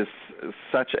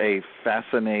such a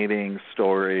fascinating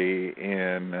story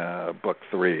in book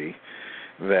 3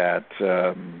 that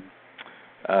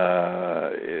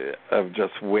of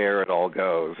just where it all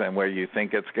goes, and where you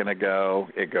think it's going to go,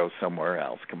 it goes somewhere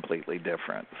else completely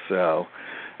different. So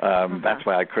that's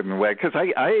why I couldn't wait, because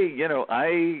I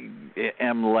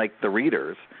am like the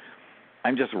readers.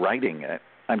 I'm just writing it.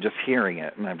 I'm just hearing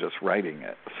it, and I'm just writing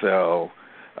it. So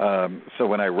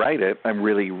when I write it, I'm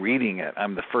really reading it.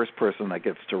 I'm the first person that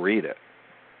gets to read it.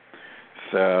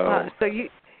 So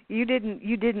you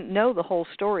didn't know the whole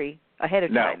story ahead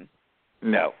of time.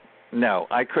 No,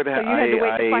 I could have. So you had to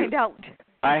wait to find out.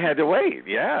 I had to wait,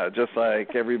 yeah, just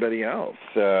like everybody else.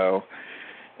 So,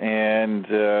 and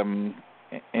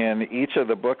each of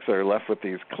the books are left with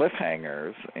these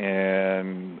cliffhangers,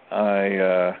 and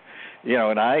I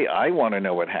want to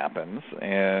know what happens,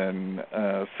 and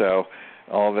so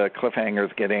all the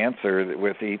cliffhangers get answered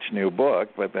with each new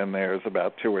book, but then there's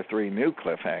about 2 or 3 new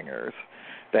cliffhangers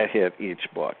that hit each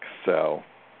book. So,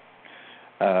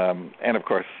 and of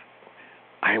course,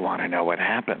 I want to know what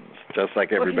happens, just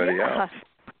like everybody else.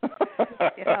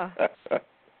 Yeah.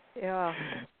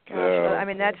 Gosh, I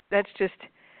mean, that's just,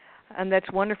 and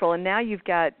that's wonderful. And now you've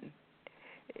got,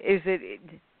 is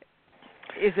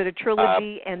Is it a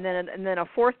trilogy and then a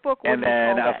fourth book? And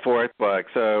then a fourth book.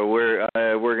 So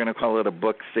we're going to call it a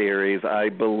book series. I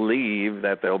believe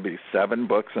that there'll be 7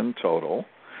 books in total.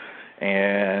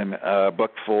 And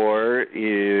book 4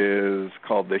 is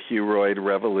called The Huroid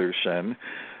Revolution.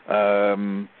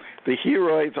 The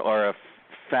Huroids are a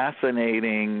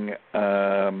fascinating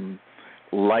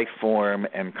life form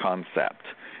and concept.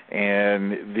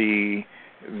 And the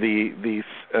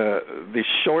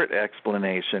short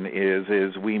explanation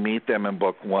is we meet them in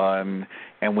book 1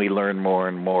 and we learn more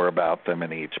and more about them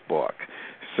in each book.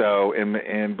 So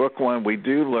in book 1 we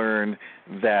do learn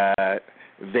that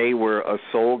they were a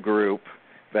soul group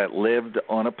that lived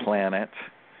on a planet,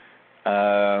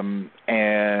 and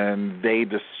they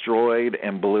destroyed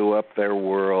and blew up their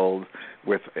world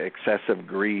with excessive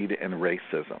greed and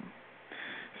racism.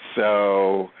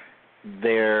 So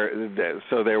there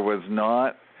was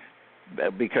not,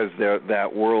 because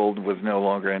that world was no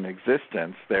longer in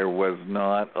existence, there was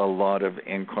not a lot of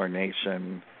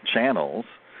incarnation channels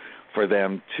for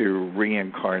them to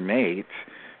reincarnate,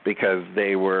 because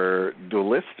they were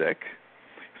dualistic,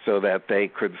 so that they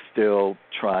could still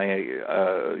try,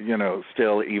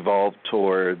 still evolve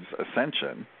towards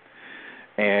ascension.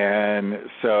 And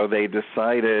so they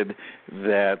decided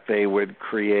that they would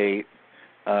create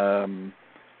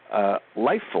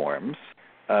life forms,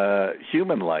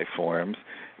 human life forms,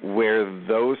 where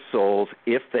those souls,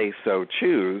 if they so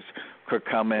choose, could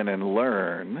come in and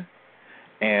learn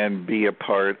and be a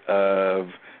part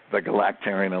of the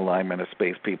Galactarian Alignment of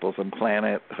Space Peoples and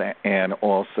Planets, and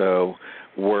also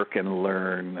work and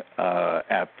learn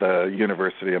at the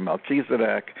University of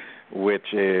Melchizedek,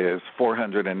 which is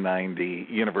 490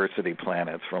 university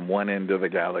planets from one end of the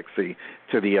galaxy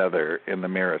to the other in the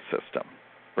Mirror system,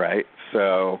 right?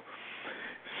 So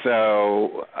the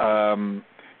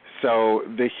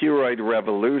Huroid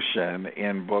Revolution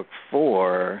in Book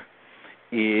 4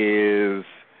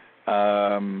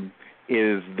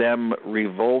 is them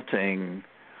revolting,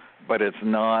 but it's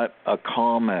not a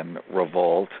common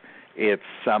revolt. It's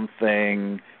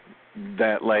something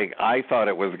that, like, I thought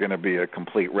it was going to be a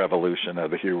complete revolution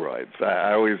of the Huroids.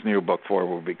 I always knew Book 4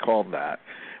 would be called that,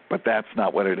 but that's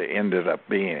not what it ended up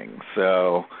being.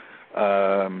 So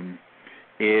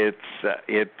it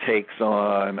takes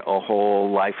on a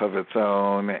whole life of its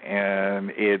own,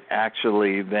 and it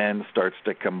actually then starts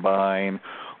to combine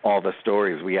all the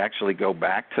stories. We actually go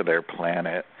back to their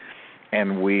planet,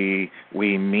 and we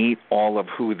meet all of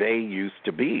who they used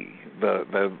to be,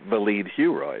 the lead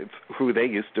Huroids, who they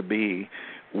used to be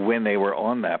when they were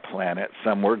on that planet.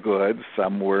 Some were good,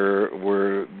 some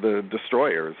were the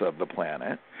destroyers of the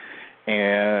planet,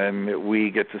 and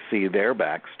we get to see their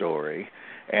backstory,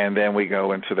 and then we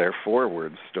go into their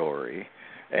forward story,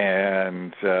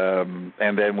 and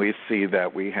then we see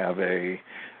that we have a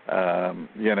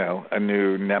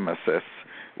new nemesis,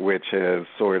 which is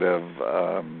sort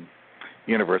of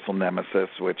universal nemesis,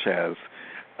 which has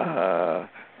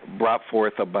brought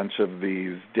forth a bunch of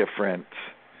these different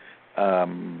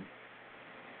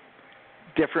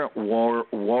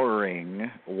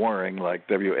warring like warring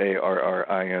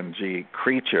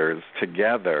creatures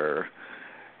together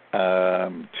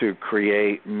to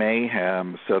create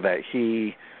mayhem, so that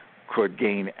he could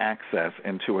gain access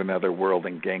into another world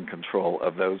and gain control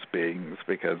of those beings,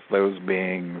 because those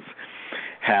beings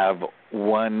have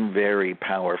one very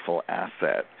powerful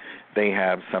asset. They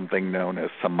have something known as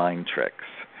some mind tricks,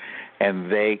 and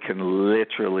they can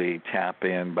literally tap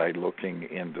in by looking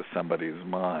into somebody's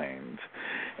mind,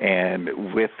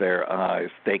 and with their eyes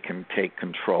they can take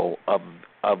control of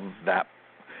that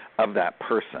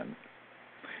person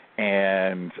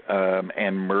and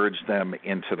merge them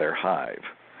into their hive.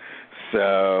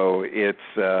 So it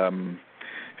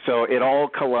all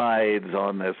collides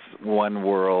on this one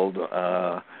world,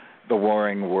 the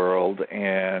warring world,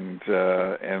 and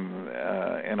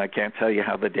I can't tell you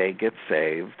how the day gets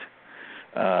saved.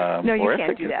 No, you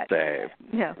can't do that. Saved.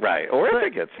 No. Right, or if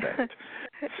it gets saved.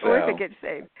 Or if it gets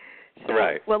saved. So,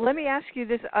 right. Well, let me ask you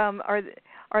this: are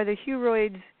the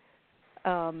Huroids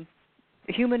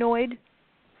humanoid?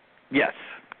 Yes.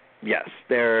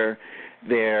 They're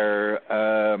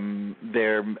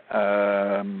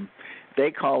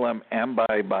they call them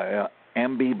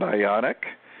ambibiotic.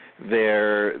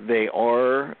 They're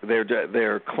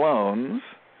clones.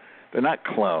 They're not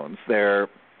clones. They're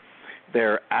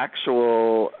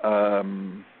actual.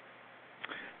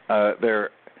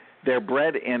 They're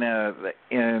bred in a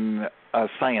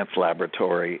science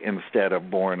laboratory instead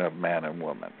of born of man and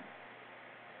woman.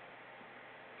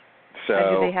 So,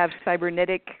 and do they have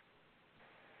cybernetic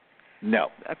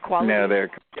No. quality? No, they're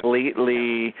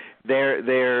completely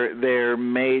they're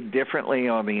made differently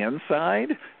on the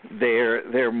inside.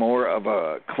 They're more of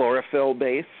a chlorophyll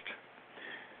based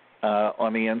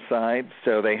on the inside,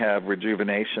 so they have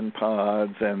rejuvenation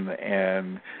pods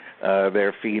and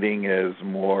their feeding is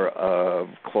more of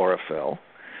chlorophyll.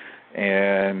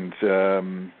 And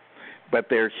but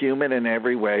they're human in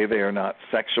every way. They are not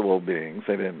sexual beings.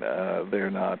 They're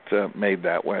not made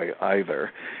that way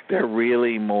either. They're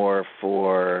really more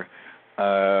for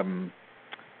escalating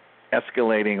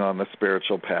on the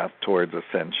spiritual path towards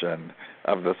ascension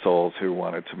of the souls who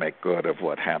wanted to make good of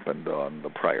what happened on the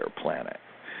prior planet.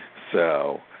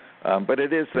 So, but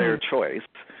it is their choice.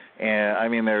 And I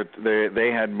mean,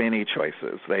 they had many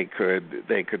choices. They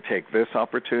could take this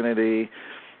opportunity.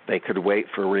 They could wait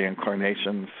for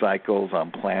reincarnation cycles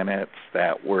on planets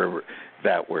that were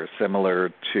similar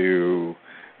to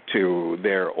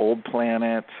their old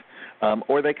planet,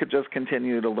 or they could just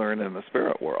continue to learn in the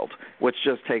spirit world, which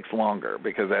just takes longer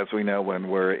because, as we know, when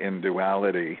we're in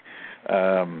duality,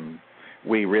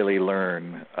 we really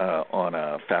learn on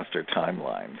a faster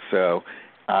timeline. So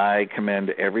I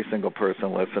commend every single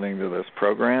person listening to this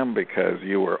program because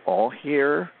you are all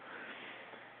here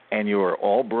and you are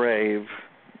all brave,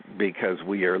 because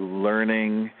we are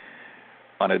learning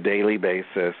on a daily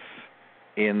basis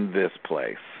in this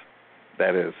place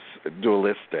that is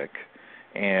dualistic,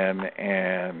 and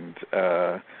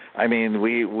I mean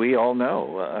we all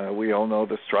know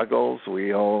the struggles,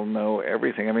 we all know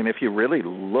everything. I mean, if you really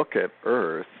look at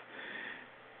Earth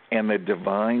and the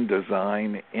divine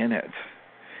design in it,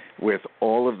 with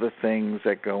all of the things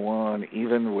that go on,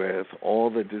 even with all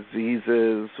the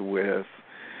diseases, with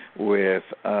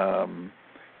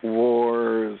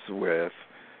wars, with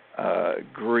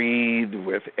greed,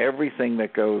 with everything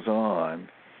that goes on,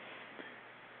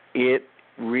 it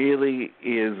really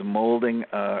is molding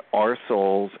our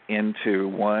souls into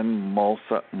one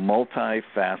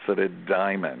multifaceted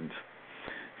diamond,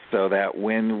 so that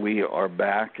when we are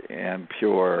back and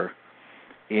pure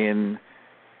in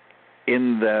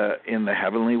the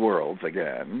heavenly worlds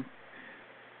again,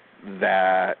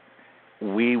 that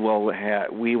we will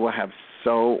have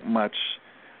so much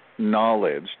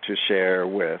knowledge to share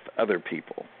with other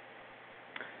people.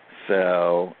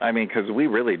 So, I mean, because we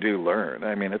really do learn.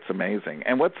 I mean, it's amazing.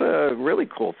 And what's a really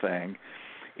cool thing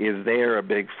is they're a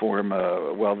big form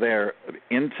of, well, they're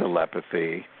in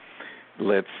telepathy.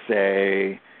 Let's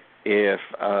say if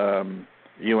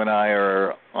you and I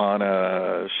are on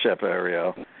a ship,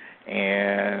 Ariel,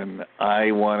 and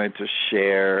I wanted to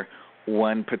share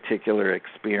one particular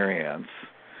experience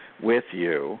with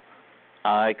you,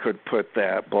 I could put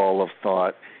that ball of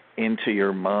thought into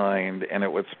your mind and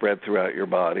it would spread throughout your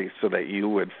body so that you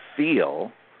would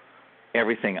feel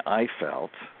everything I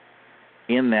felt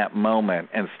in that moment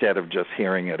instead of just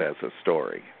hearing it as a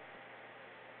story.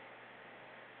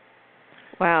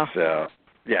 Wow. So,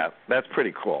 yeah, that's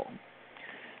pretty cool.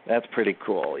 That's pretty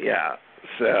cool, yeah.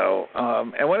 So,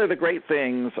 and one of the great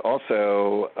things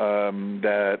also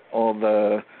that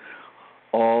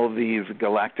all these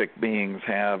galactic beings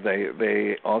have,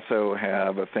 they also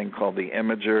have a thing called the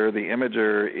Imager. The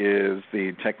Imager is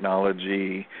the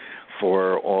technology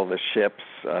for all the ships,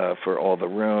 for all the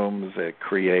rooms. It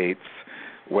creates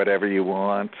whatever you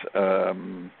want.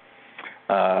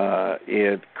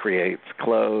 It creates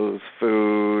clothes,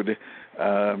 food.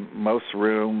 Most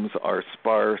rooms are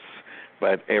sparse,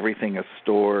 but everything is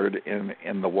stored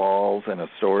in the walls in a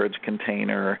storage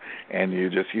container, and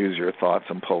you just use your thoughts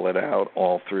and pull it out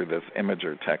all through this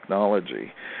Imager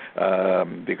technology.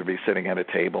 You could be sitting at a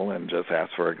table and just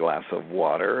ask for a glass of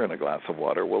water, and a glass of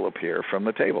water will appear from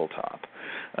the tabletop.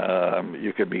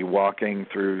 You could be walking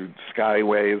through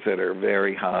skyways that are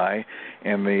very high,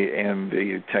 and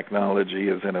the technology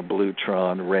is in a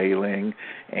Bluetron railing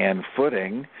and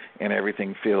footing, and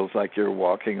everything feels like you're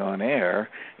walking on air,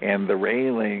 and the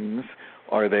railings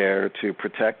are there to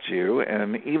protect you,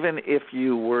 and even if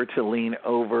you were to lean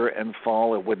over and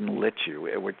fall, it wouldn't lit you.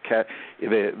 It would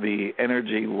the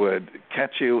energy would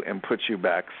catch you and put you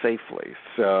back safely.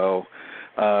 So,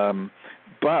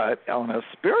 but on a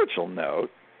spiritual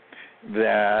note,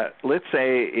 that let's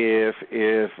say if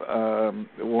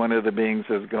one of the beings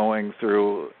is going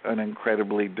through an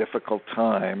incredibly difficult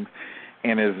time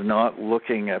and is not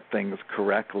looking at things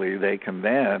correctly, they can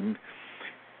then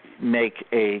make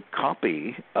a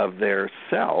copy of their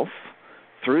self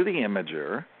through the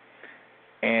Imager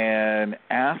and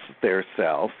ask their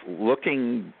self,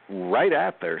 looking right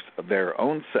at their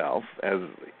own self as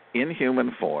in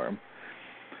human form,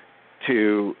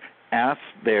 to ask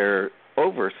their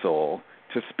oversoul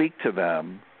to speak to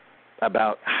them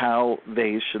about how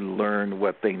they should learn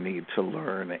what they need to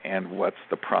learn and what's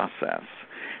the process.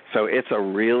 So it's a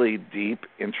really deep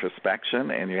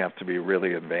introspection, and you have to be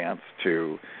really advanced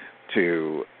to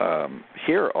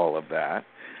hear all of that.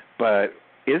 But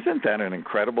isn't that an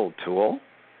incredible tool?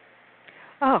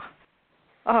 Oh,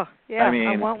 yeah. I mean,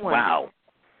 I want one. wow.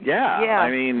 Yeah.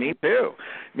 I mean, me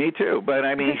too. But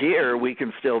I mean, here we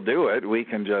can still do it. We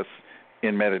can just,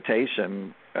 in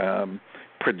meditation,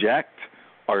 project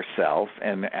ourselves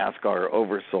and ask our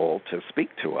oversoul to speak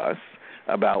to us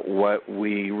about what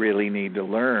we really need to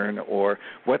learn, or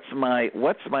what's my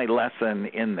lesson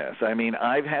in this. I mean,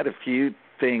 I've had a few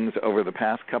things over the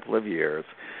past couple of years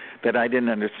that I didn't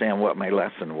understand what my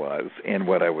lesson was in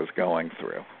what I was going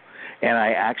through. And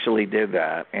I actually did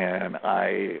that, and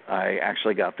I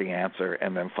actually got the answer,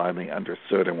 and then finally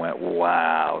understood and went,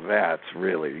 wow, that's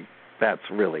really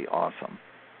awesome.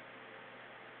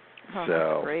 Oh,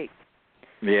 so that's great.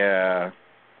 Yeah,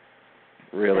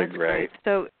 really that's great.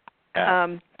 So,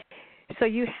 yeah. So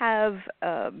you have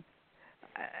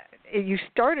you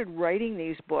started writing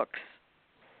these books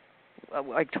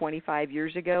like 25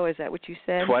 years ago. Is that what you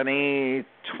said?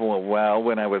 Well,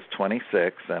 when I was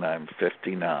 26, and I'm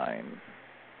 59.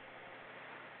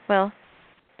 Well,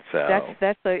 so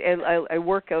that's a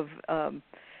work of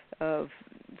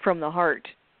from the heart.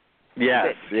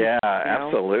 Yes, yeah,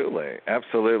 absolutely.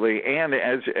 And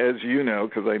as you know,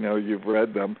 because I know you've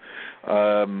read them,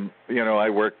 I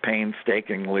work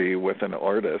painstakingly with an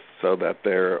artist so that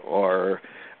there are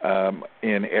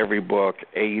in every book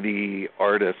 80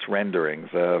 artist renderings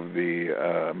of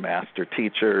the master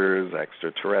teachers,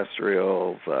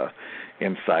 extraterrestrials,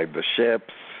 inside the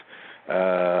ships,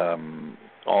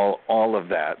 all of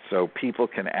that, so people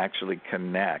can actually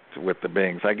connect with the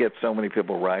beings. I get so many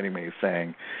people writing me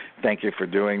saying, thank you for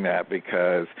doing that,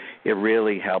 because it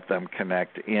really helped them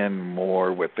connect in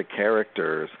more with the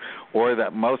characters, or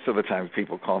that most of the times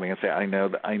people call me and say, I know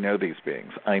these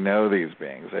beings.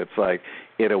 It's like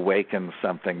it awakens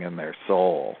something in their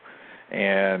soul.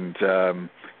 And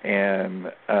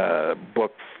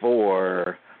book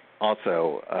 4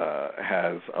 also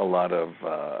has a lot of,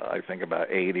 I think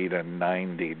about 80 to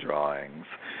 90 drawings.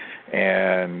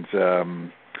 And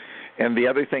the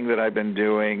other thing that I've been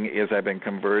doing is I've been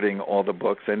converting all the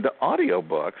books into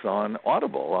audiobooks on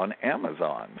Audible, on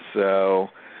Amazon. So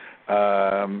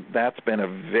that's been a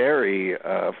very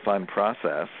fun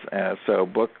process. So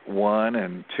book 1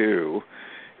 and 2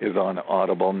 is on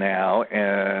Audible now,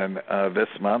 and this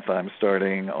month I'm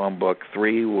starting on book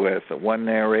 3 with one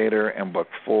narrator, and book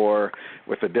 4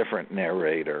 with a different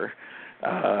narrator,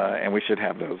 and we should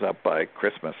have those up by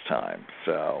Christmas time.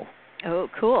 So. Oh,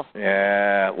 cool.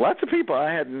 Yeah, lots of people.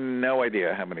 I had no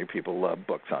idea how many people love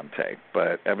books on tape,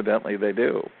 but evidently they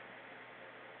do.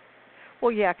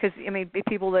 Well, yeah, because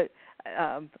people that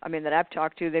that I've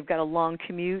talked to, they've got a long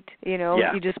commute.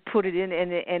 Yeah. You just put it in,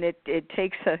 and it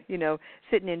takes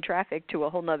sitting in traffic to a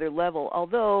whole nother level.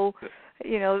 Although,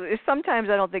 sometimes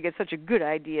I don't think it's such a good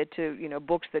idea to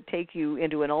books that take you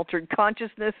into an altered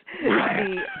consciousness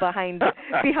be behind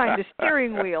the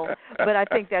steering wheel. But I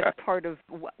think that's part of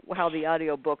how the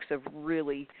audiobooks have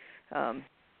really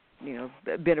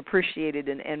been appreciated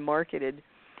and marketed.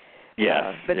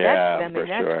 Yes, but that's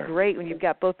sure. Great when you've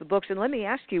got both the books. And let me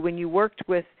ask you, when you worked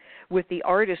with the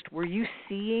artist, were you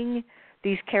seeing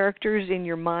these characters in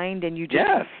your mind, and you just,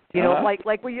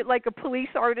 like were you like a police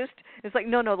artist? It's like,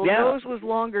 no, the nose was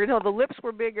longer, no, the lips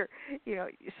were bigger,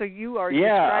 So you are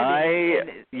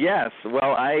describing. Yes.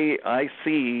 Well, I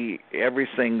see every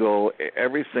single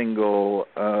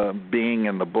being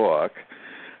in the book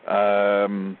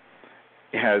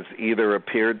has either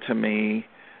appeared to me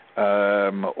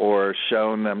or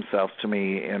shown themselves to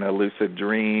me in a lucid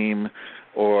dream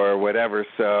or whatever.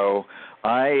 So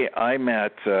I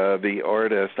met the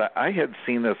artist. I had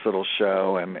seen this little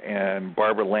show, and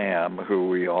Barbara Lamb, who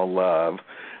we all love,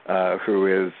 who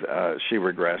is she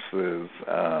regresses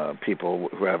people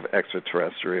who have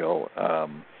extraterrestrial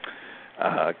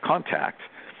contact.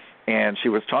 And she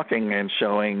was talking and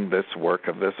showing this work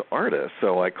of this artist.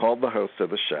 So I called the host of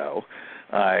the show.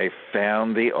 I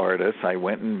found the artist. I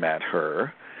went and met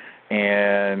her,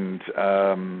 and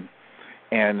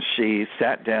she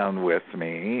sat down with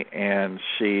me, and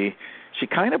she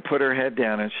kind of put her head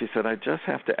down, and she said, I just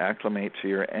have to acclimate to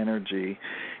your energy.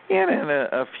 And in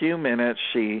a few minutes,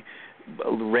 she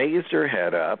raised her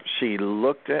head up. She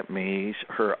looked at me.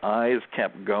 Her eyes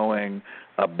kept going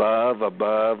above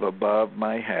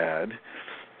my head.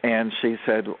 And she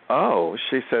said,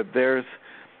 there's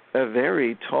a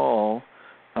very tall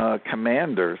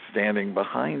commander standing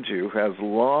behind you who has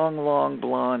long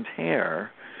blonde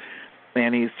hair.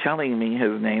 and he's telling me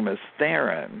his name is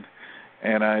Theron.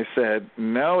 And I said,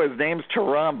 no, his name's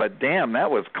Tehran, but damn,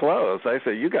 that was close. I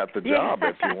said, you got the job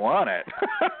if you want it.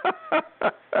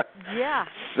 Yeah.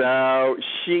 So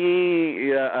she,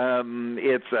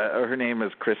 her name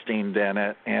is Christine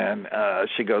Dennett, and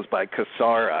she goes by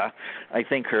Kasara. I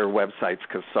think her website's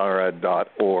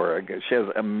kasara.org. She has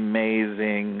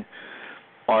amazing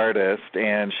artist,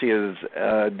 and she has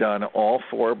done all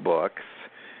 4 books.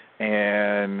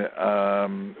 And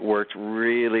worked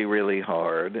really, really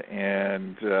hard,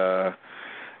 and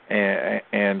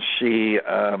she,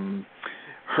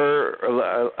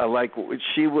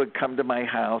 she would come to my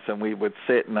house, and we would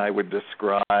sit, and I would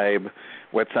describe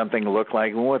what something looked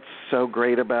like. And what's so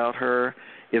great about her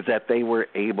is that they were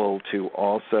able to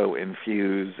also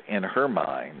infuse in her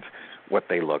mind what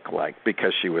they look like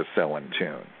because she was so in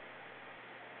tune.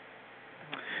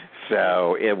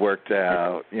 So it worked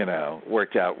out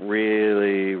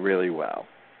really, really well.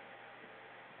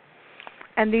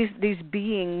 And these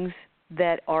beings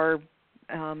that are,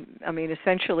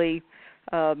 essentially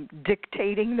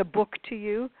dictating the book to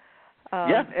you.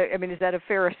 Yeah. Is that a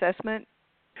fair assessment?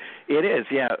 It is,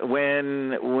 yeah.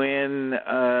 When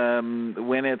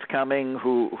it's coming,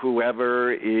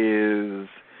 whoever is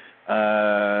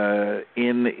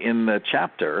in the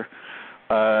chapter.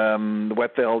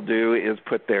 What they'll do is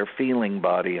put their feeling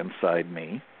body inside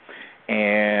me,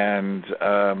 and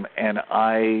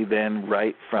I then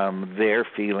write from their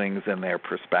feelings and their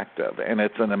perspective. And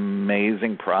it's an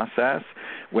amazing process.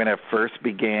 When it first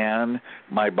began,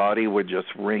 my body would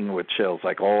just ring with chills,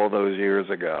 like all those years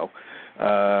ago.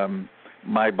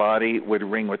 My body would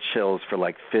ring with chills for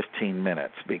like 15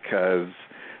 minutes because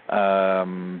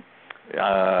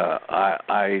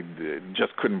I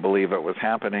just couldn't believe it was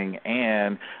happening,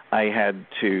 and I had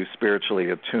to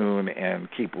spiritually attune and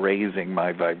keep raising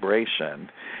my vibration,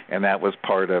 and that was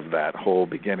part of that whole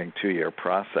beginning 2-year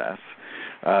process.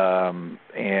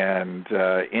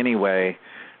 Anyway,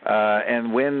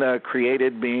 and when the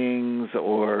created beings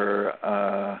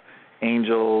or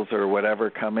angels or whatever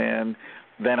come in,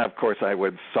 then, of course, I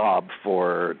would sob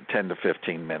for 10 to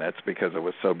 15 minutes because it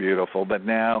was so beautiful. But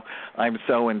now I'm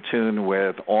so in tune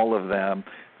with all of them.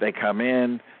 They come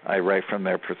in, I write from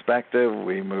their perspective.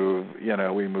 We move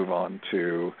on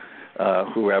to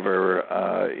whoever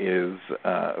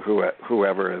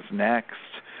is next,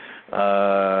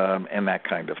 and that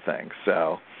kind of thing.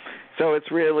 So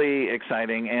it's really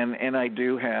exciting. And I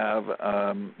do have,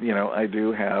 a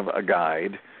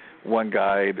guide, one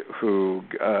guide who.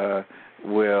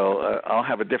 I'll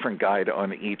have a different guide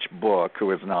on each book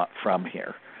who is not from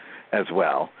here as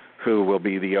well, who will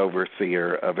be the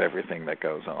overseer of everything that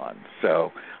goes on.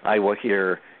 So I will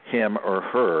hear him or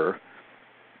her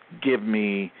give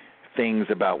me things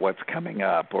about what's coming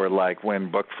up, or like when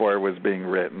book 4 was being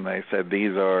written, they said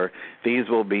these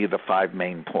will be the 5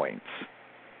 main points,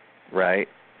 right?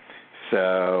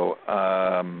 So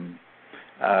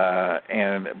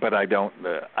but I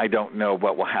don't know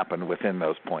what will happen within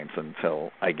those points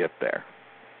until I get there.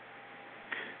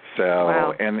 So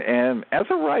wow. And as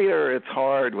a writer, it's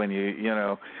hard when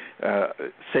you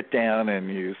sit down and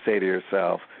you say to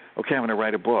yourself, okay, I'm going to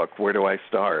write a book. Where do I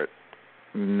start?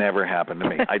 Never happened to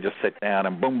me. I just sit down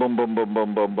and boom, boom, boom, boom,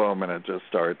 boom, boom, boom, and it just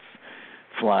starts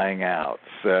flying out.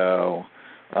 So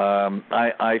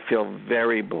I feel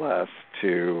very blessed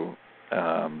to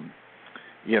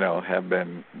have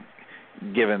been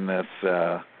given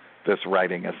this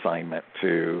writing assignment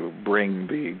to bring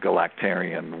the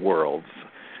Galactarian worlds,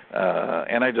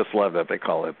 and I just love that they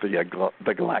call it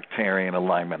the Galactarian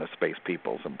alignment of space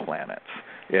peoples and planets.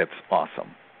 It's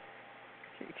awesome.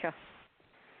 Yeah.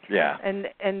 Yeah.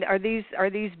 And are these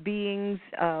beings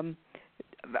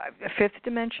 5th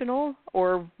dimensional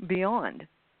or beyond?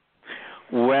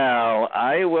 Well,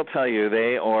 I will tell you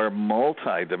they are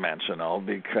multidimensional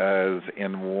because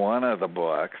in one of the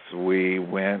books we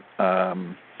went.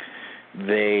 One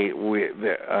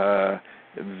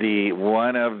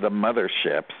of the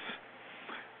motherships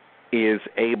is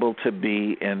able to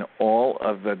be in all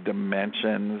of the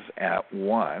dimensions at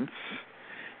once,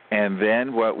 and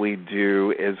then what we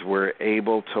do is we're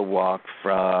able to walk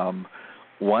from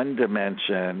one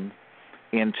dimension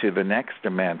into the next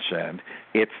dimension.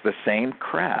 It's the same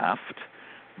craft,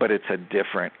 but it's a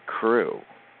different crew.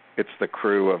 It's the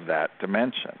crew of that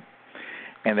dimension.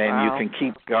 And then wow. You can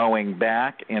keep going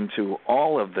back into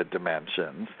all of the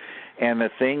dimensions. And the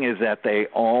thing is that they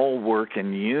all work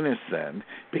in unison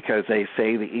because they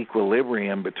say the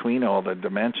equilibrium between all the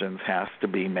dimensions has to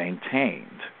be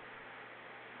maintained.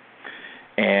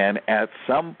 And at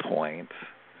some point,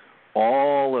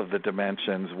 all of the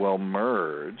dimensions will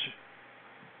merge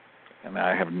And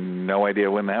I have no idea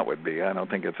when that would be. I don't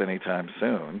think it's anytime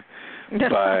soon.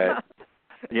 But,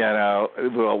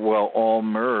 we'll all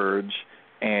merge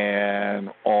and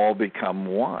all become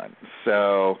one.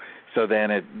 So then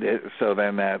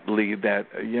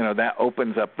that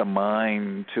opens up the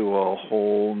mind to a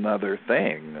whole nother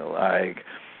thing. Like,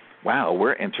 wow,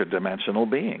 we're interdimensional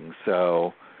beings.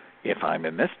 So if I'm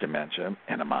in this dimension,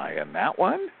 and am I in that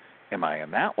one? Am I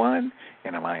in that one?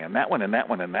 And am I in that one and that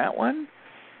one and that one?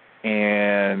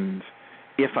 And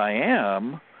if I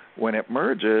am, when it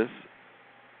merges,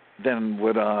 then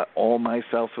would all my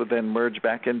selves would then merge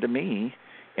back into me,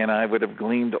 and I would have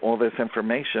gleaned all this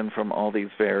information from all these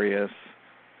various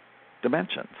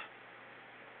dimensions.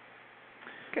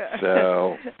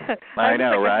 So I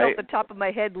know, right? I felt the top of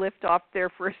my head lift off there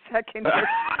for a second.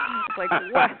 It's like,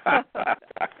 what?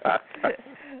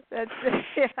 That's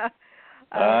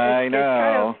I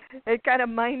know. It's kind of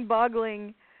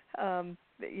mind-boggling. I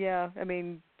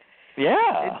mean,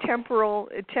 temporal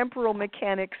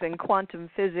mechanics and quantum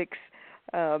physics.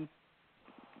 I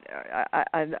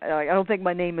don't think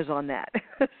my name is on that.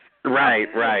 Right.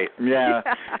 Yeah.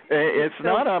 It's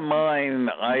not on mine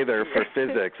either for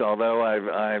physics, although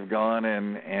I've gone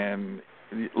and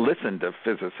listened to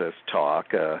physicists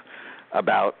talk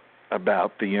about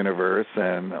the universe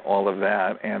and all of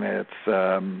that, and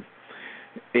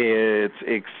it's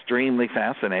extremely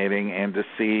fascinating, and to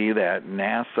see that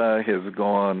NASA has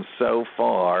gone so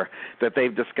far that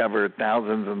they've discovered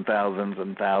thousands and thousands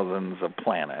and thousands of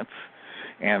planets,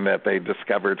 and that they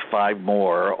discovered 5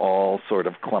 more, all sort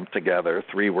of clumped together.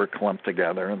 3 were clumped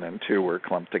together, and then 2 were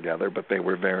clumped together, but they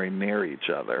were very near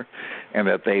each other, and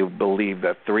that they believe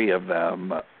that 3 of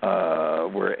them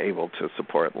were able to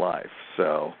support life.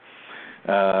 So,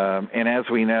 and as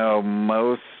we know,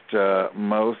 most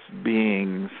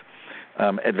beings,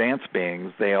 advanced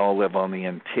beings, they all live on the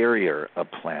interior of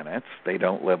planets. They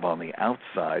don't live on the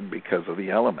outside because of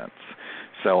the elements.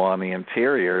 So on the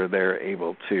interior, they're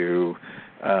able to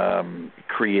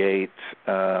create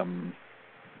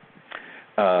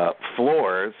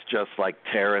floors, just like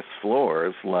terrace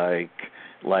floors, like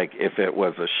if it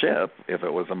was a ship, if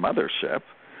it was a mothership,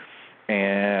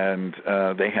 and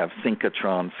they have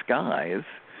synchrotron skies.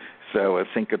 So a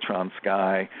synchrotron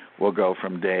sky will go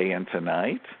from day into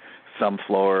night. Some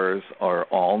floors are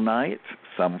all night.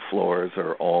 Some floors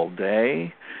are all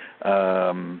day.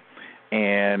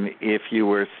 And if you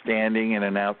were standing in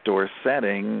an outdoor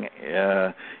setting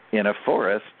in a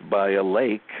forest by a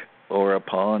lake or a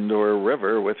pond or a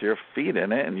river with your feet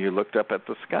in it, and you looked up at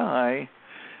the sky,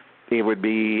 it would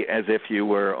be as if you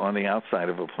were on the outside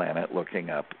of a planet looking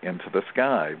up into the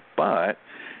sky. But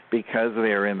because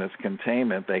they're in this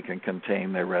containment, they can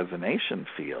contain their resonation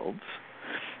fields,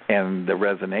 and the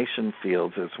resonation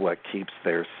fields is what keeps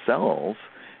their cells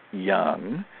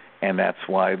young, and that's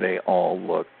why they all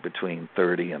look between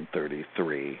 30 and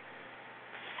 33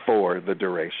 for the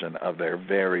duration of their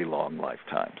very long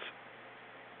lifetimes.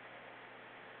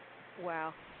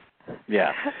 Wow.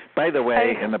 Yeah. By the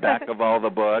way, in the back of all the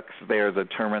books, there's a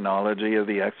terminology of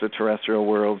the extraterrestrial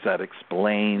worlds that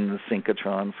explains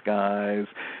synchrotron skies,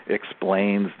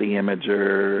 explains the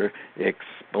imager,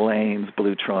 explains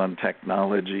Bluetron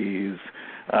technologies.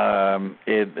 And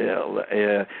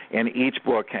each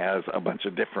book has a bunch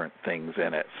of different things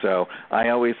in it. So I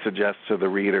always suggest to the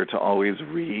reader to always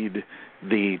read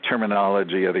the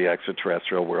terminology of the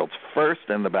extraterrestrial worlds first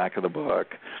in the back of the book,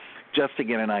 just to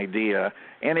get an idea.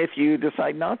 And if you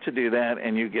decide not to do that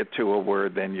and you get to a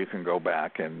word, then you can go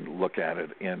back and look at it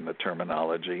in the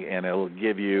terminology, and it'll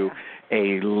give you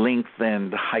a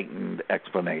lengthened, heightened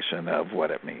explanation of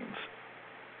what it means.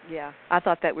 Yeah, I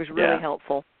thought that was really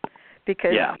helpful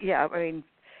because, I mean,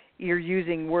 you're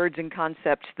using words and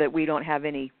concepts that we don't have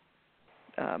any,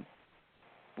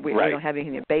 we don't have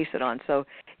anything to base it on. So,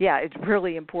 yeah, it's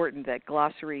really important that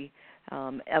glossary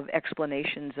of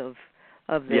explanations of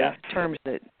the terms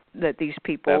that these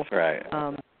people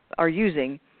are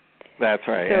using. That's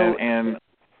right. So, and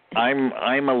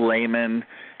I'm a layman,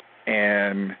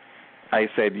 and I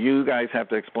said, you guys have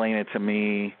to explain it to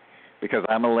me because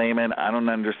I'm a layman. I don't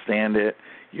understand it.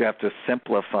 You have to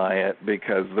simplify it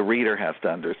because the reader has to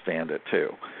understand it too.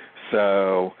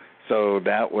 So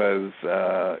that was,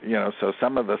 so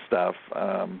some of the stuff,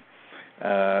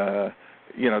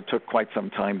 took quite some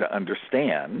time to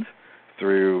understand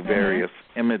through various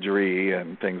imagery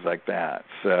and things like that.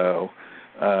 So,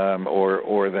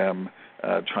 or them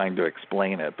trying to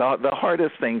explain it. The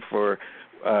hardest thing for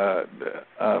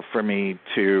me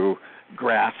to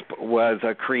grasp was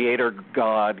a creator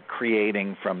God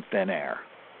creating from thin air.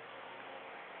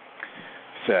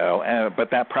 So, but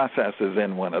that process is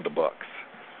in one of the books.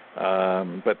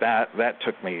 But that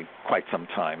took me quite some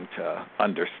time to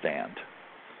understand.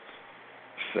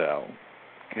 So,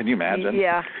 can you imagine?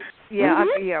 Yeah.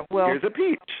 Well, here's a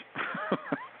peach.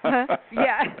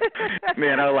 Yeah.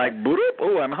 Like, boop,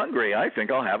 oh, I'm hungry. I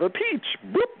think I'll have a peach.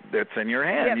 Boop, it's in your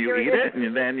hand. Yep, you eat it,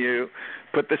 and then you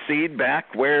put the seed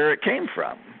back where it came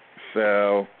from.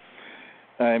 So,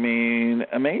 I mean,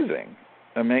 amazing.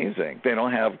 They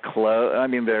don't have clothes. I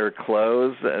mean, their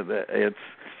clothes, it's,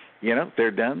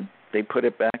 they're done. They put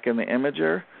it back in the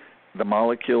imager. The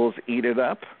molecules eat it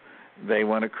up. They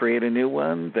want to create a new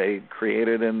one. They create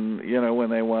it in, when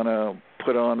they want to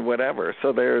put on whatever.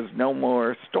 So there's no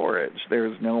more storage.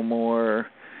 There's no more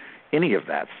any of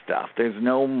that stuff. There's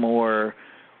no more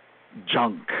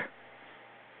junk.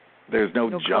 There's no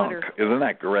junk. Clutter. Isn't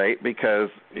that great? Because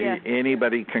yeah.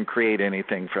 Anybody can create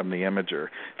anything from the imager.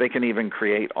 They can even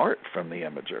create art from the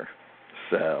imager.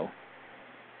 So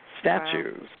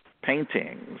statues,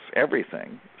 paintings,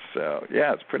 everything. So,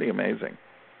 yeah, it's pretty amazing.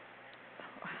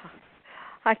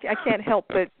 I can't help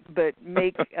but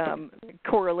make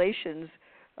correlations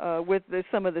with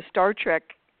some of the Star Trek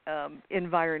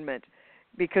environment,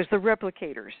 because the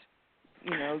replicators,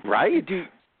 right?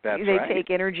 They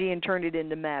take energy and turn it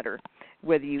into matter.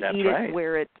 Whether you eat it,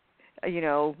 wear it,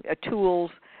 tools,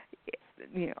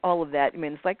 all of that. I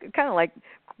mean, it's kind of like,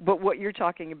 but what you're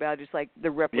talking about is like the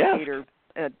replicator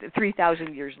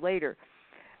 3,000 years later.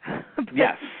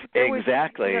 Yes,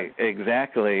 exactly.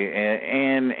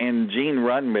 And Gene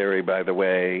Roddenberry, by the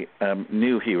way,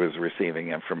 knew he was receiving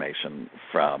information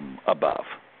from above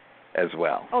as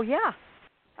well. Oh yeah.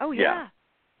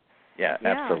 Yeah,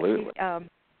 absolutely.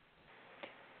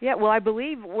 Well, I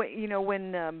believe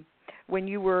when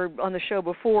you were on the show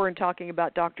before and talking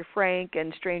about Dr. Frank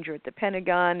and Stranger at the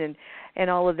Pentagon and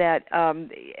all of that,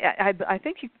 I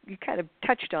think you kind of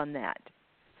touched on that.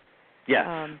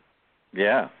 Yes.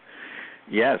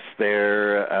 Yes,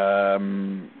 there.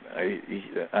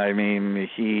 I mean,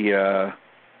 he.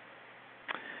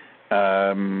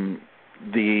 I'm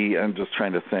just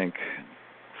trying to think.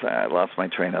 I lost my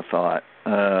train of thought.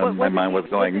 My mind was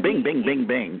going bing, bing, bing,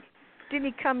 bing. Didn't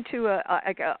he come to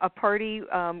a party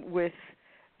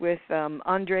with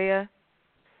Andrea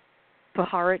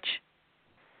Puharich?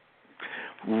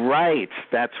 Right,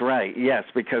 that's right. Yes,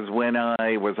 because when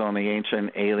I was on the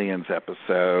Ancient Aliens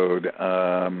episode,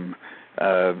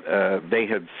 they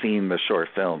had seen the short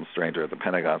film Stranger at the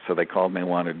Pentagon, so they called me and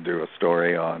wanted to do a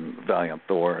story on Valiant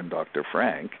Thor and Dr.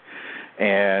 Frank.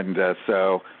 And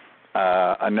so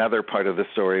another part of the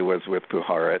story was with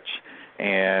Puharich,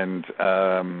 and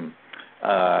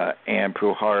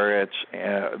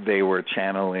Puharich, they were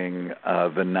channeling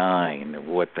the Nine,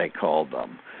 what they called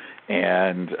them.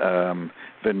 And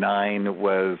the Nine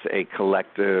was a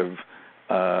collective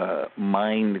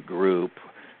mind group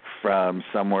from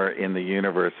somewhere in the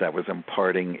universe that was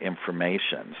imparting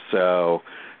information. So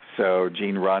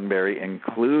Gene Roddenberry,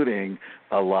 including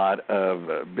a lot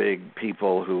of big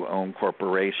people who own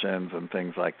corporations and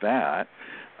things like that,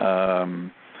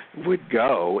 would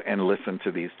go and listen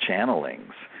to these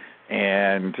channelings.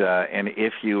 And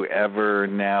if you ever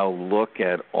now look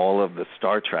at all of the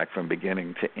Star Trek from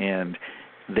beginning to end,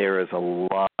 there is a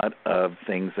lot of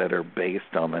things that are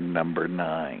based on the number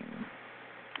 9.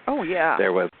 Oh, yeah.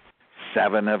 There was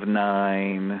 7 of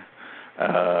 9,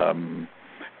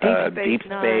 Deep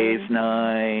Space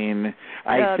Nine.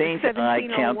 I think I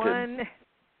counted.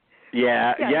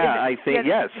 Yeah, I think,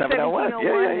 701.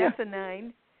 Yeah. That's a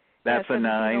 9. That's a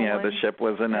 9, the ship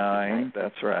was a 9.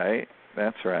 That's right.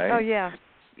 Oh, yeah.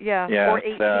 Or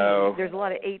 18. So, there's a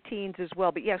lot of 18s as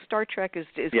well. But, Star Trek is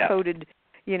coded,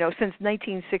 since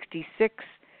 1966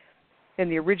 in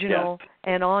the original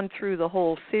and on through the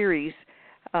whole series.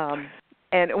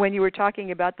 And when you were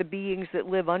talking about the beings that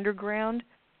live underground,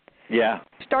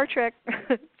 Star Trek,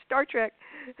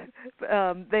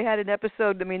 they had an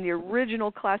episode, the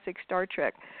original classic Star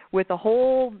Trek, with a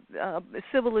whole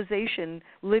civilization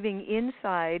living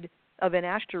inside of an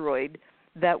asteroid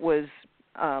that was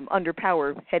under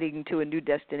power, heading to a new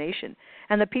destination.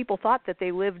 And the people thought that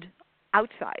they lived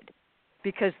outside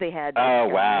because they had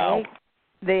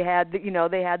they had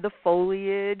the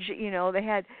foliage,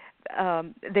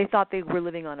 they thought they were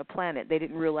living on a planet. They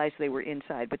didn't realize they were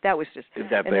inside, but that was just. The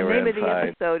name of the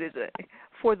episode is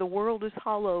 "For the World is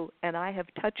Hollow and I Have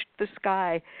Touched the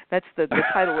Sky." That's the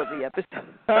title of the episode.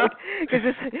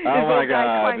 This my God,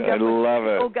 I love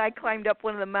it. Old guy climbed up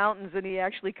one of the mountains and he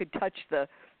actually could touch the.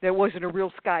 There wasn't a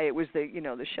real sky. It was the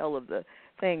the shell of the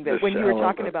thing. But when you were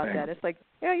talking about that, it's like,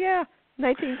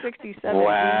 1967.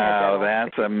 Wow,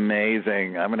 that's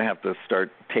amazing. I'm going to have to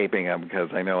start taping them because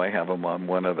I know I have them on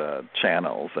one of the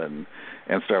channels and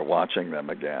start watching them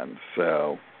again.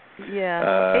 So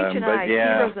yeah, H&I,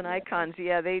 yeah, Heroes and Icons.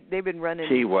 Yeah, they've been running.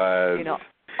 He was,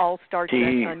 all Star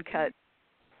Trek Uncut.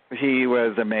 He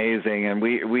was amazing, and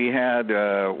we had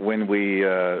when we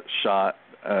shot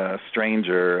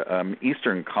Stranger,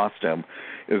 Eastern Costume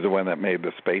is the one that made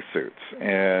the spacesuits,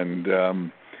 and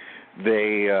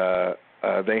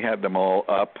they had them all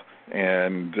up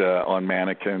and on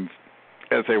mannequins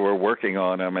as they were working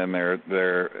on them, and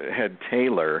their head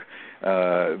tailor,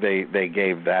 they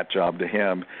gave that job to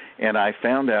him. And I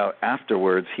found out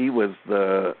afterwards he was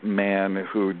the man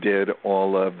who did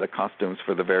all of the costumes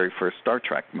for the very first Star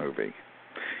Trek movie.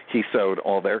 He sewed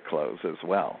all their clothes as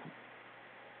well.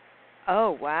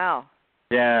 Oh, wow.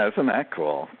 Yeah, isn't that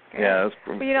cool? Yeah, it's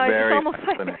it's almost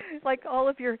like all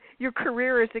of your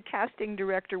career as a casting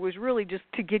director was really just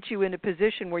to get you in a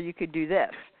position where you could do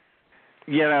this.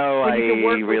 I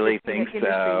really think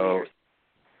so.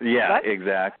 Yeah, what?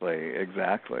 exactly.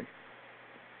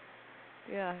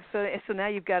 Yeah, so now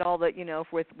you've got all the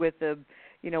with the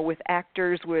with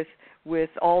actors, with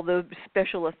all the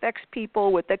special effects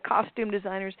people, with the costume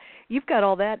designers, you've got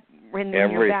all that in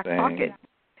your back pocket.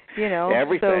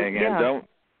 Everything, so, yeah. And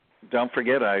don't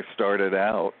forget, I started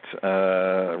out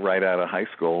right out of high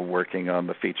school working on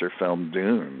the feature film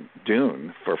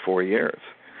Dune for 4 years,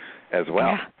 as well.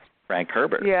 Yeah. Frank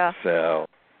Herbert. Yeah. So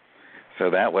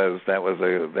that was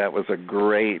a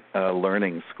great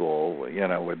learning school,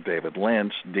 with David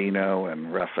Lynch, Dino,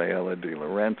 and Rafaela De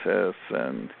Laurentiis,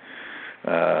 and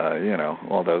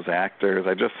all those actors.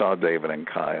 I just saw David and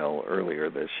Kyle earlier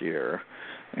this year,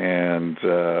 and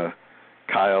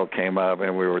Kyle came up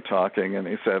and we were talking, and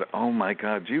he said, "Oh my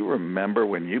God, do you remember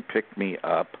when you picked me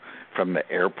up from the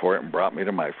airport and brought me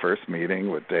to my first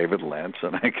meeting with David Lynch?"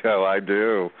 And I go, "I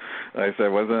do." I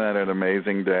said, "Wasn't that an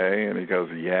amazing day?" And he goes,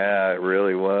 "Yeah, it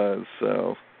really was."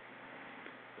 So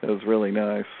it was really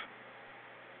nice.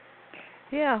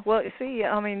 Yeah, well, see,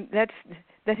 I mean, that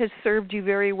has served you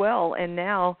very well, and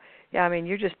now,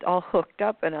 you're just all hooked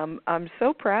up, and I'm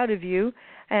so proud of you,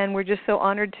 and we're just so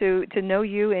honored to know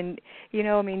you, and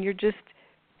you're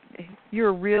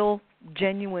a real,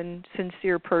 genuine,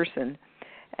 sincere person.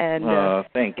 And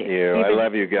thank you. I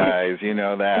love you guys. You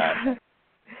know that.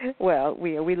 Well,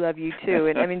 we love you too,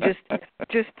 and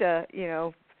just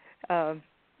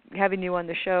having you on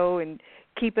the show and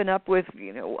keeping up with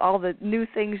all the new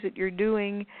things that you're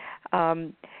doing,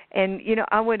 and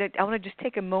I want to just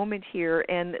take a moment here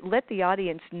and let the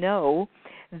audience know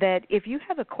that if you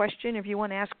have a question, if you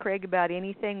want to ask Craig about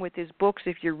anything with his books,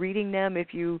 if you're reading them,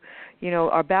 if you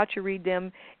are about to read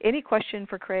them, any question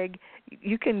for Craig,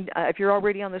 you can, if you're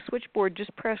already on the switchboard,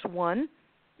 just press 1,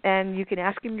 and you can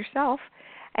ask him yourself.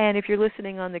 And if you're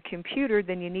listening on the computer,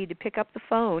 then you need to pick up the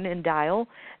phone and dial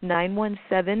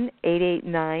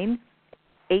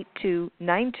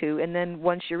 917-889-8292, and then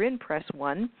once you're in, press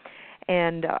 1.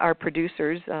 And our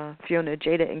producers, Fiona,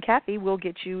 Jada, and Kathy, will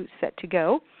get you set to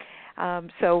go.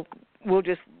 So we'll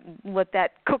just let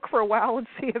that cook for a while and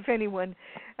see if anyone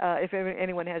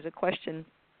has a question.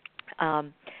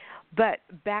 But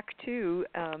back to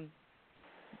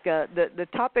the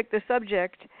topic, the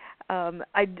subject.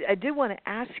 I did want to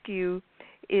ask you: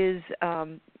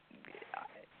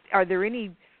 are there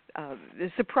any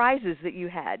surprises that you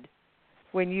had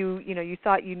when you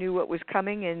thought you knew what was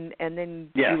coming and then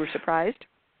Yes. you were surprised?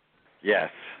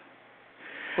 Yes.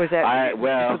 Was that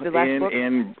the last book?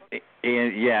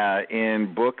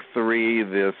 In book 3,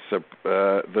 the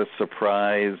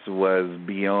surprise was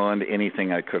beyond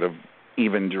anything I could have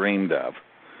even dreamed of.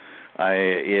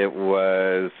 It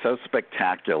was so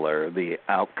spectacular, the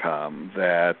outcome,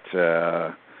 that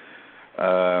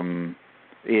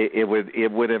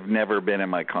it would have never been in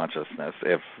my consciousness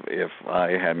if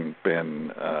I hadn't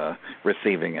been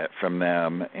receiving it from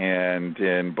them. And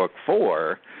in book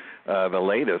 4, the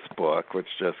latest book, which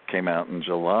just came out in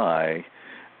July,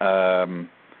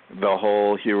 the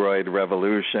whole Huroid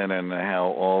Revolution and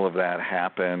how all of that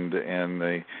happened,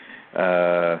 and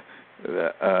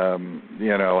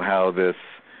how this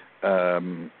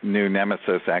new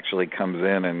nemesis actually comes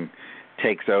in and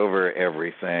takes over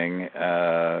everything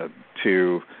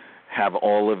to have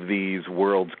all of these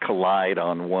worlds collide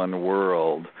on one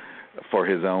world for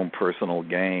his own personal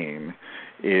gain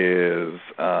is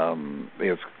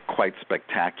quite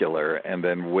spectacular. And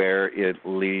then where it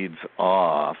leads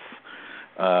off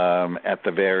at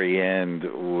the very end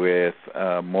with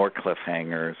more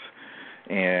cliffhangers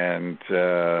and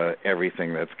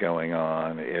everything that's going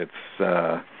on.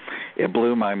 It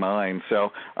blew my mind.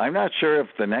 So I'm not sure if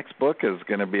the next book is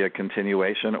going to be a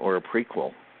continuation or a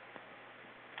prequel.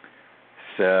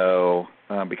 So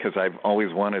because I've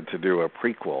always wanted to do a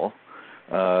prequel,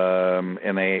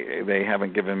 and they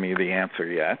haven't given me the answer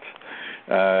yet.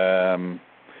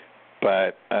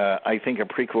 But I think a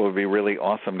prequel would be really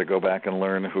awesome to go back and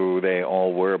learn who they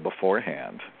all were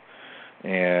beforehand,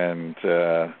 and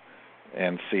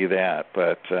see that.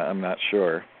 But I'm not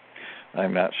sure.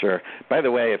 By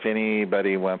the way, if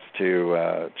anybody wants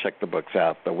to check the books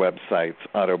out, the website's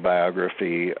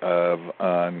Autobiography of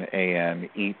an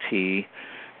ANET.com,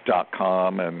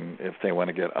 and if they want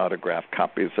to get autographed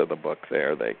copies of the book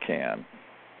there, they can.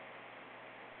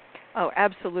 Oh,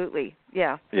 absolutely.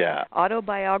 Yeah. Yeah.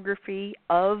 Autobiography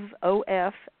of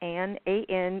ANET.com,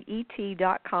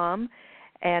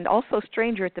 and also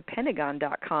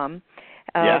strangeratthepentagon.com.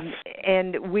 Yes.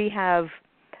 And we have,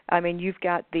 you've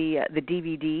got the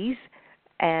DVDs,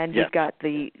 and yes. you've got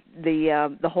the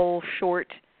whole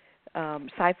short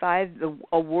sci-fi, the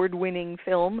award-winning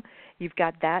film. You've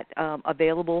got that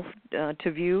available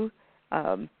to view.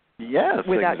 Yes,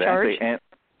 without exactly. charge.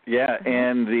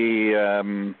 And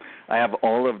I have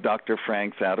all of Dr.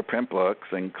 Frank's out-of-print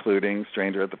books, including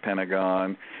Stranger at the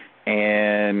Pentagon,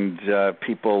 and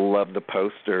people love the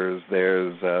posters.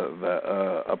 There's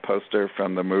a poster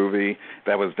from the movie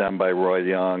that was done by Roy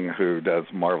Young, who does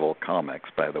Marvel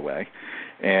Comics, by the way.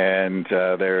 And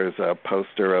there's a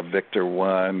poster of Victor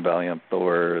I, Valiant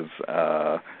Thor's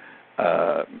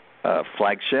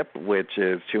flagship, which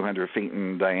is 200 feet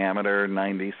in diameter,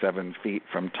 97 feet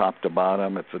from top to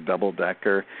bottom. It's a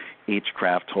double-decker. Each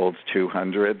craft holds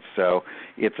 200. So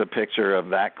it's a picture of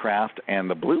that craft and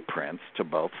the blueprints to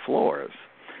both floors.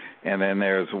 And then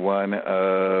there's one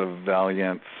of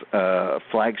Valiant's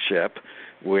flagship,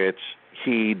 which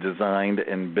he designed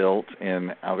and built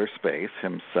in outer space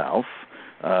himself.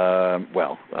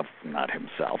 Not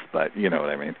himself, but you know what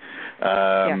I mean.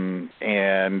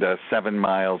 And 7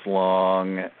 miles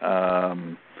long,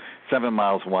 7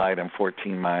 miles wide and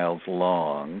 14 miles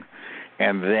long.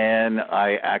 And then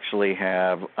I actually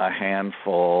have a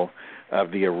handful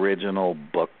of the original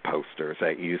book posters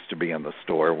that used to be in the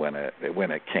store when it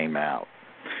came out.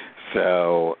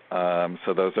 So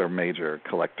those are major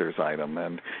collector's item,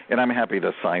 and I'm happy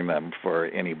to sign them for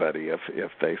anybody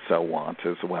if they so want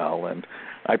as well. And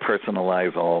I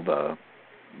personalize all the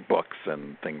books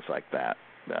and things like that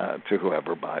to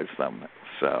whoever buys them.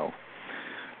 So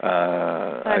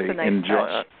That's a nice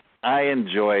touch. I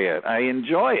enjoy it.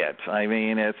 I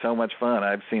mean, it's so much fun.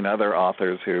 I've seen other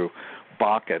authors who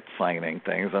balk at signing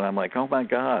things, and I'm like, oh my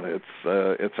God, it's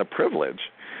a privilege.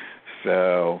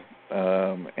 So.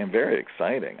 And very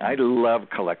exciting. I love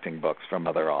collecting books from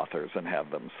other authors and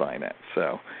have them sign it.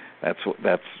 So that's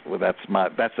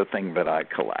the thing that I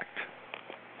collect.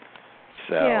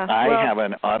 So I have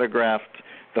an autographed.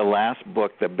 The last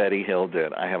book that Betty Hill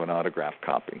did, I have an autographed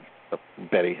copy of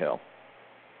Betty Hill.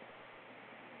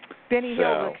 Benny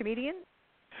Hill, the comedian?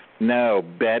 No,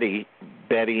 Betty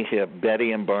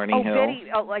and Barney Hill. Betty,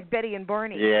 like Betty and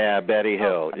Barney. Yeah, Betty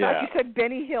Hill. I thought you said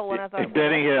Benny Hill, and I thought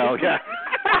Benny Hill. Yeah.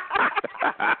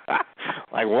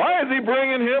 Like, why is he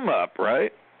bringing him up,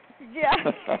 right? Yeah.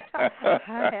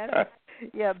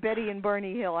 Yeah, Betty and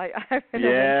Barney Hill.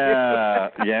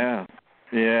 Yeah.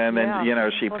 And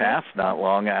then she passed not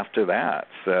long after that.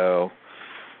 So,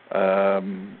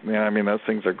 those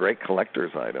things are great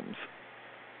collector's items.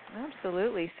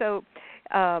 Absolutely. So,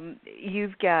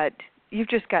 you've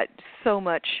just got so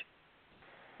much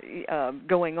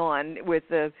going on with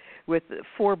the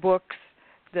 4 books,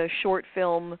 the short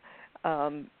film,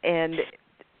 and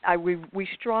we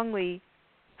strongly,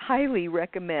 highly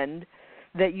recommend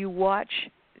that you watch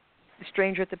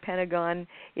Stranger at the Pentagon.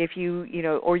 If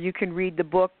or you can read the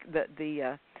book.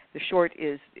 The short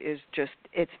is just,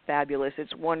 it's fabulous.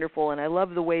 It's wonderful, and I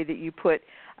love the way that you put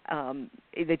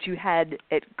that you had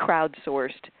it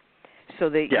crowdsourced, so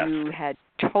that you had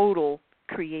total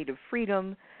creative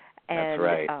freedom. And, that's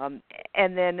right.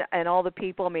 And all the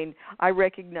people. I mean, I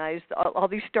recognized all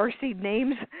these starseed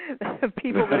names of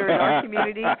people that are in our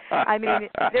community. I mean,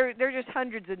 they're just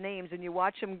hundreds of names, and you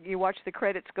watch them. You watch the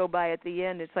credits go by at the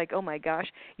end. It's like, oh my gosh,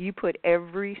 you put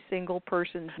every single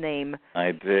person's name.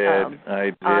 I did. On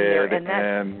there,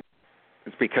 and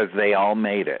it's because they all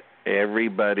made it.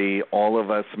 Everybody, all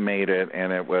of us made it,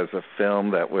 and it was a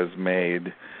film that was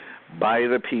made by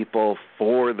the people,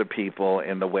 for the people,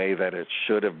 in the way that it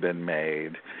should have been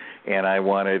made. And I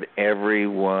wanted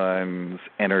everyone's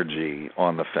energy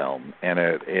on the film. And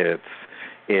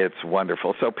it's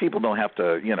wonderful. So people don't have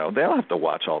to, they don't have to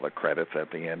watch all the credits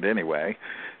at the end anyway.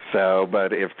 So,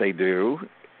 but if they do,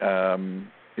 all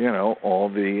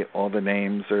the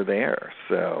names are there.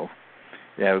 So,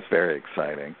 yeah, it was very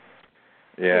exciting.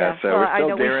 Yeah, so we're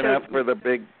still gearing up for the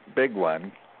big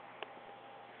one.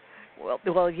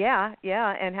 Well, yeah,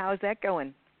 and how is that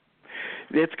going?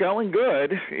 It's going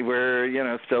good.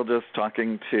 We're, still just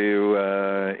talking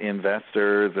to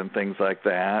investors and things like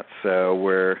that. So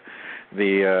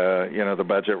the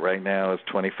budget right now is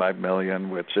 $25 million,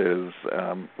 which is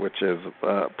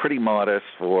pretty modest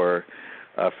for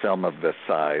a film of this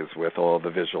size with all the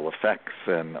visual effects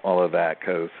and all of that.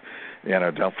 Because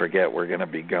don't forget, we're going to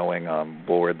be going on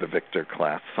board the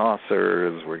Victor-class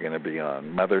saucers. We're going to be on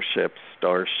motherships,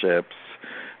 starships,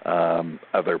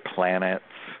 other planets.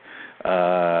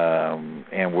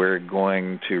 And we're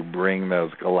going to bring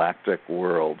those galactic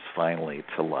worlds finally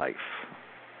to life.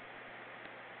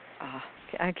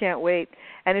 I can't wait.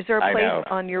 And is there a place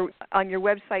on your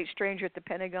website, Stranger at the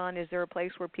Pentagon? Is there a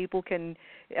place where people can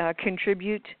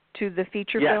contribute to the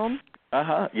feature film?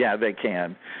 Yeah, they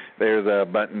can. There's a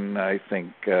button, I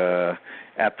think,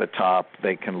 at the top.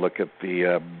 They can look at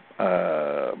the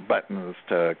buttons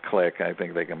to click. I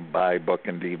think they can buy book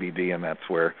and DVD, and that's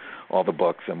where all the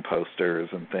books and posters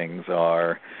and things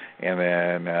are. And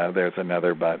then there's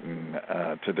another button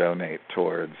to donate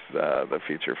towards the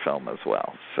feature film as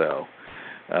well. So,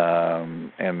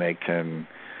 and they can,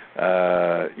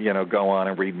 go on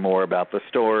and read more about the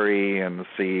story and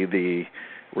see the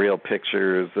real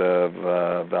pictures of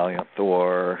Valiant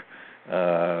Thor,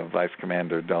 Vice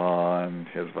Commander Dawn,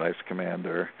 his Vice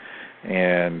Commander,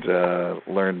 and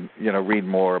learn, read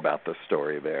more about the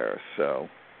story there. So,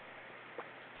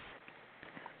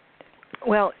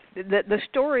 well, the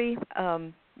story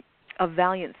of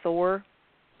Valiant Thor,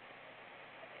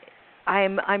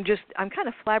 I'm kind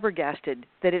of flabbergasted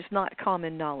that it's not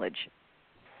common knowledge.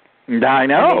 I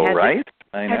know, right?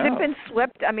 I know. Has it been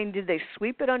swept? Did they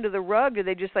sweep it under the rug? Did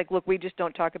they just look, we just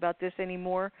don't talk about this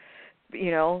anymore?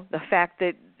 The fact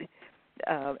that,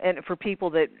 and for people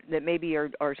that maybe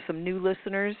are some new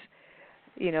listeners,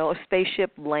 a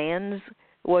spaceship lands,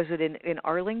 was it in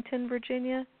Arlington,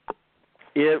 Virginia?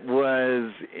 It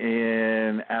was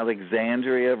in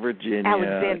Alexandria, Virginia,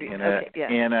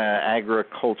 in an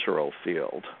agricultural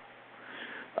field.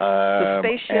 The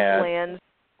spaceship lands.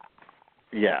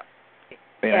 Yeah.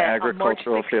 In an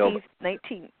agricultural field.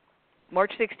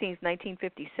 March 16th,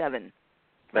 1957.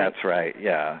 That's right,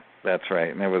 yeah. That's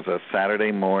right. And it was a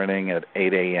Saturday morning at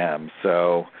 8 a.m.,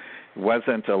 so it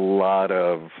wasn't a lot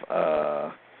of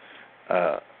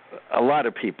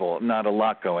people, not a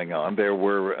lot going on. There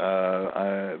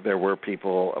were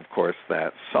people, of course,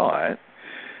 that saw it.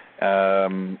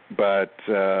 But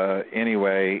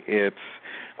anyway,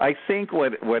 I think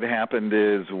what happened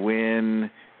is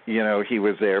when he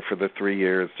was there for the 3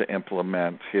 years to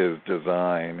implement his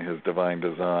divine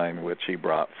design, which he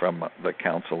brought from the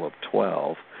Council of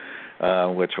 12,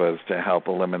 which was to help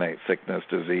eliminate sickness,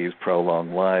 disease,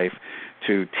 prolong life,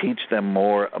 to teach them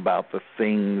more about the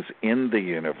things in the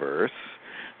universe,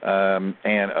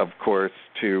 and, of course,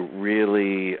 to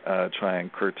really try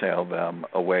and curtail them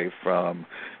away from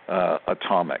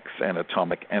atomics and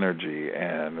atomic energy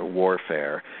and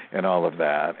warfare and all of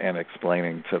that, and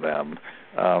explaining to them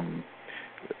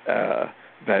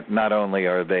that not only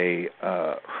are they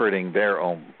hurting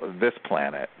this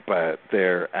planet, but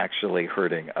they're actually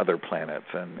hurting other planets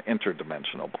and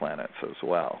interdimensional planets as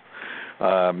well,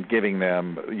 giving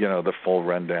them, the full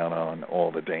rundown on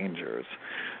all the dangers.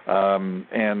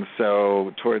 And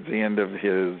so towards the end of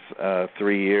his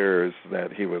 3 years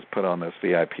that he was put on this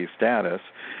VIP status,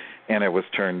 and it was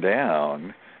turned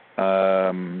down,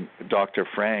 Dr.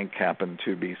 Frank happened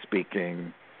to be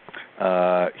speaking.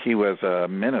 He was a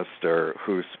minister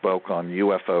who spoke on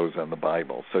UFOs and the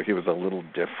Bible, so he was a little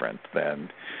different than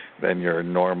your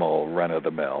normal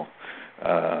run-of-the-mill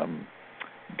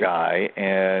guy.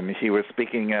 And he was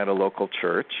speaking at a local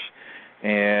church.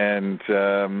 And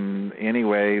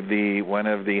anyway, one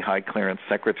of the high clearance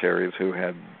secretaries who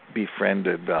had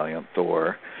befriended Valiant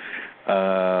Thor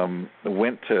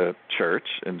went to church,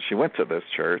 and she went to this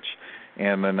church.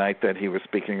 And the night that he was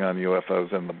speaking on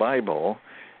UFOs and the Bible,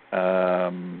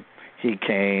 he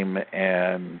came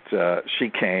and she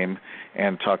came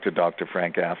and talked to Dr.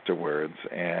 Frank afterwards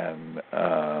and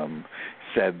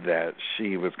said that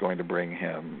she was going to bring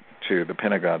him to the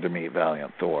Pentagon to meet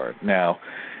Valiant Thor. Now,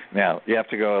 you have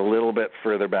to go a little bit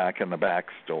further back in the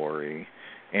backstory,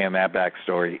 and that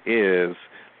backstory is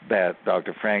that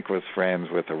Dr. Frank was friends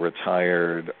with a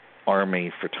retired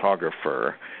Army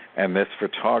photographer, and this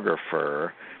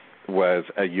photographer was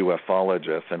a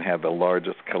ufologist and had the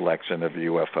largest collection of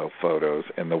UFO photos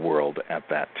in the world at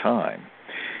that time.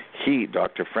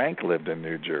 Dr. Frank, lived in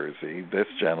New Jersey. This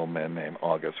gentleman named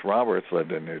August Roberts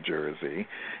lived in New Jersey.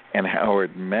 And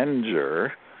Howard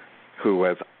Menger, who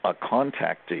was a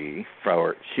contactee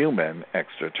for human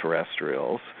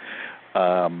extraterrestrials,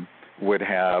 would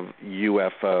have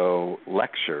UFO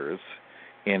lectures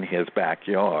in his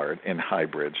backyard in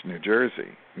Highbridge, New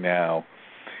Jersey. Now,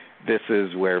 this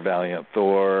is where Valiant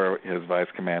Thor, his Vice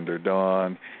Commander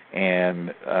Dawn,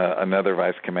 and another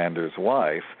Vice Commander's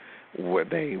wife,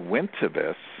 they went to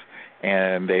this,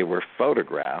 and they were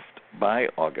photographed by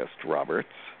August Roberts.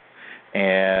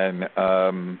 And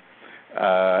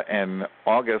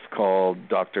August called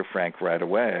Dr. Frank right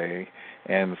away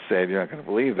and said, "You're not going to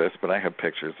believe this, but I have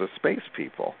pictures of space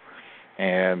people."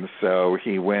 And so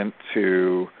he went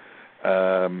to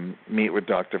meet with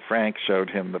Dr. Frank, showed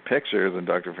him the pictures, and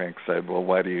Dr. Frank said, "Well,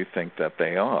 why do you think that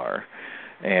they are?"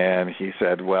 And he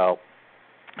said,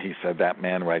 "That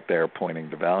man right there pointing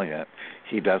to Valiant,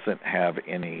 he doesn't have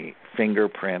any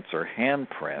fingerprints or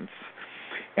handprints.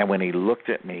 And when he looked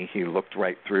at me, he looked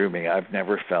right through me. I've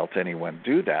never felt anyone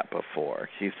do that before."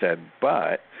 He said,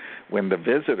 "But when the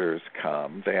visitors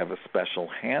come, they have a special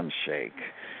handshake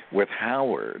with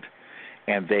Howard,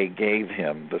 and they gave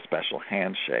him the special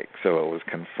handshake. So it was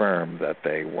confirmed that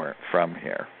they weren't from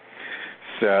here."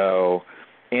 So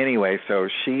anyway, so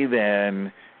she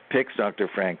then picks Dr.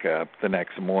 Frank up the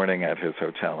next morning at his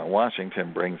hotel in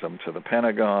Washington, brings him to the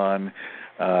Pentagon,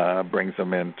 brings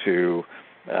him into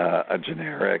a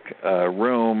generic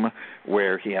room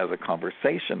where he has a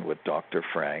conversation with Dr.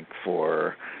 Frank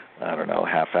for,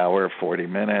 half hour, 40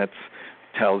 minutes,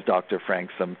 tells Dr.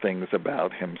 Frank some things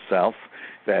about himself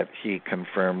that he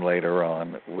confirmed later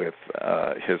on with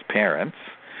his parents.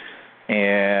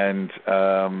 And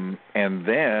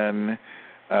then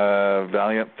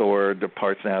Valiant Thor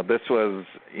departs. Now, this was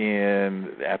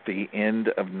at the end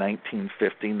of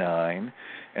 1959,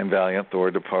 and Valiant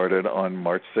Thor departed on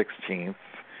March 16th,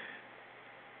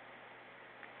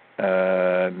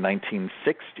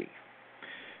 1960.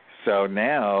 So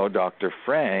now Dr.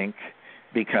 Frank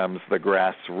becomes the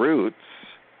grassroots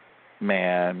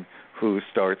man who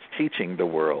starts teaching the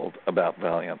world about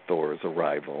Valiant Thor's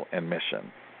arrival and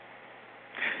mission.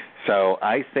 So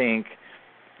I think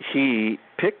he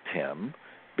picked him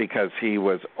because he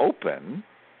was open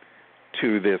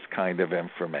to this kind of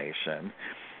information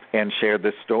and shared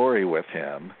this story with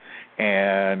him.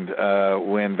 And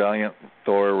when Valiant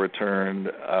Thor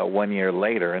returned 1 year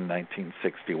later in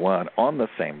 1961, on the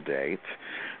same date,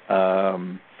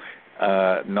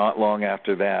 not long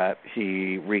after that,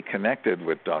 he reconnected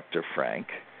with Dr. Frank,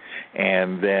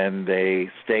 and then they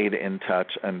stayed in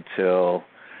touch until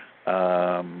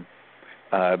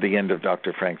the end of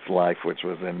Dr. Frank's life, which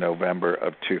was in November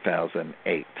of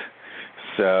 2008.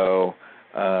 So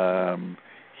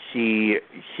he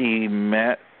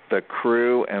met the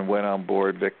crew and went on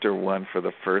board Victor 1 for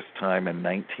the first time in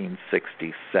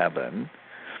 1967.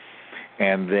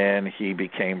 And then he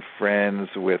became friends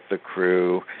with the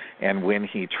crew, and when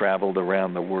he traveled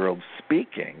around the world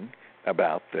speaking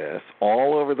about this,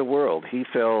 all over the world, he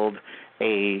filled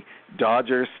a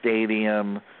Dodger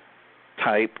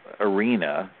Stadium-type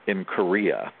arena in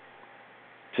Korea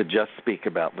to just speak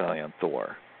about Valiant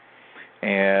Thor.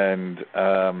 And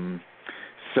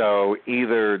so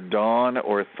either Dawn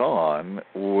or Thawne,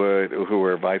 who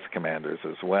were vice commanders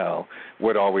as well,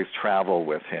 would always travel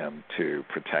with him to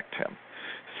protect him.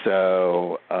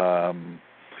 So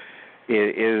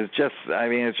it is just,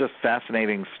 it's just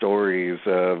fascinating stories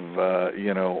of,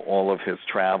 all of his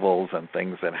travels and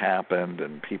things that happened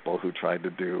and people who tried to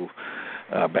do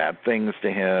bad things to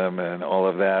him and all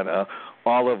of that,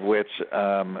 all of which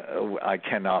I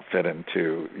cannot fit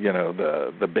into,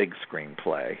 the big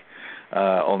screenplay.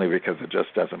 Only because it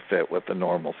just doesn't fit with the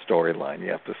normal storyline.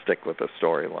 You have to stick with the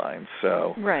storyline.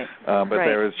 So, right. But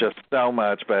there is just so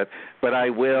much. But I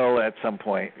will at some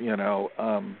point,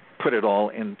 put it all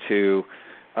into.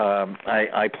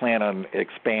 I plan on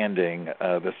expanding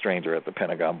The Stranger at the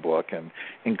Pentagon book and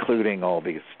including all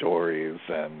these stories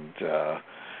and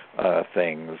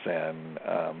things and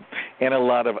a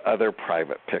lot of other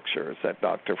private pictures that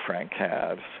Dr. Frank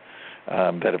has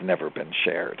that have never been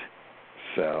shared.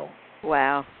 So.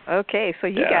 Wow. Okay, so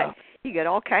you Yeah. got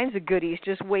all kinds of goodies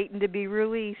just waiting to be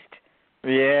released.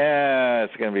 Yeah,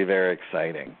 it's going to be very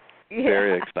exciting. Yeah.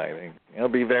 Very exciting. It'll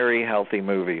be a very healthy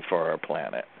movie for our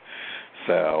planet.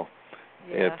 So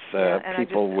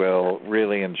people will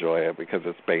really enjoy it because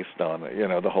it's based on,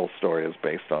 the whole story is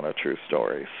based on a true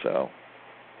story. So,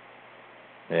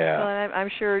 yeah. Well, I'm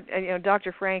sure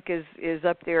Dr. Frank is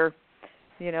up there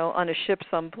on a ship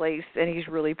someplace, and he's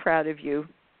really proud of you.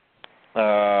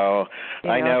 Oh,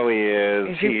 I know he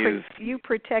is. You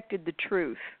protected the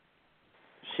truth.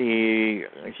 He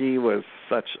was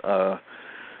such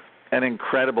an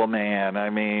incredible man. I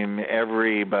mean,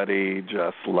 everybody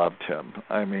just loved him.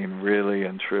 I mean, really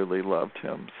and truly loved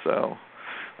him. So,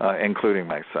 including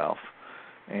myself.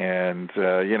 And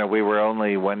we were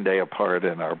only one day apart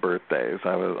in our birthdays.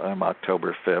 I'm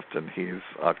October 5th, and he's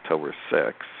October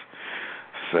 6th.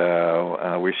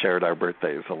 So we shared our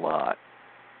birthdays a lot.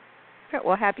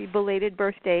 Well, happy belated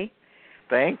birthday.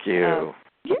 Thank you.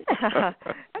 Yeah,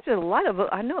 I know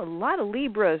a lot of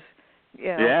Libras.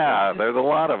 Yeah, there's a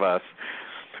lot of us.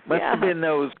 Must have been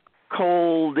those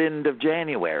cold end of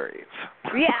Januaries.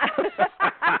 Yeah.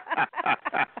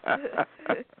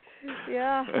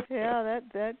 yeah,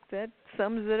 that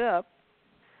sums it up.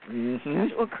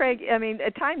 Mm-hmm. Well, Craig, I mean,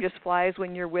 time just flies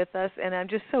when you're with us, and I'm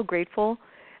just so grateful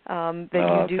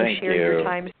that you do share your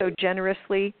time so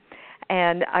generously.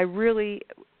 And I really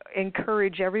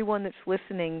encourage everyone that's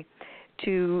listening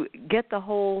to get the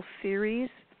whole series.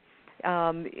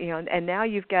 And now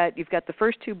you've got the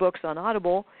first 2 books on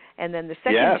Audible, and then the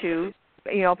second 2,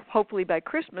 hopefully by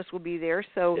Christmas will be there.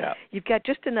 So you've got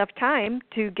just enough time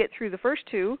to get through the first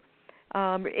 2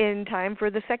 in time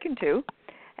for the second 2,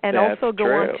 and That's also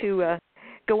true.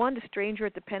 go on to Stranger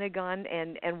at the Pentagon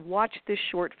and watch this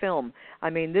short film. I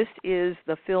mean, this is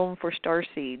the film for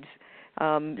starseeds.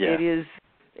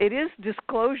 It is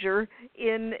disclosure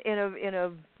in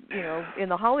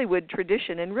the Hollywood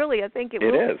tradition, and really I think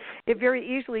it very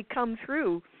easily come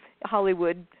through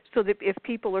Hollywood, so that if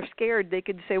people are scared, they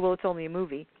could say, well, it's only a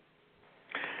movie.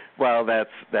 Well,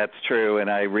 that's true, and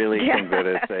I really think that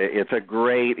it's a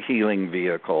great healing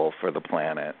vehicle for the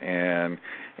planet, and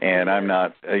I'm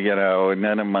not,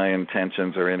 none of my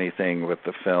intentions or anything with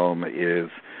the film is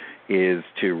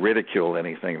to ridicule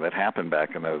anything that happened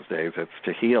back in those days. It's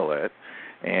to heal it,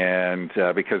 and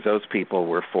because those people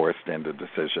were forced into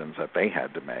decisions that they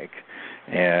had to make,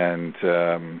 and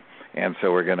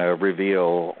so we're going to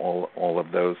reveal all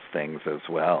of those things as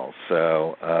well.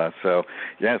 So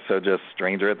just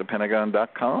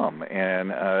strangeratthepentagon.com,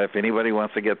 and if anybody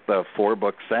wants to get the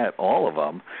 4-book set, all of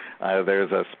them,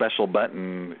 there's a special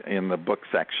button in the book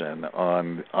section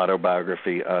on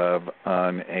Autobiography on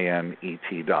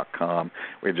ANET.com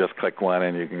where you just click one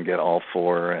and you can get all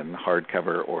 4 in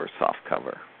hardcover or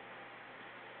softcover.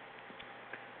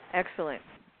 Excellent.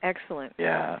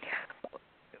 Yeah.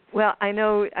 Well, I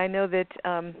know that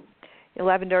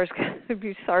Lavendar's going to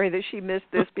be sorry that she missed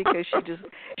this because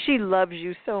she loves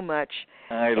you so much.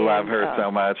 I love her so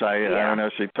much. I don't know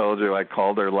if she told you, I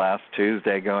called her last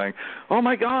Tuesday going, oh,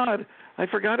 my God, I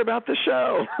forgot about the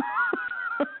show.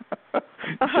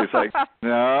 She's like,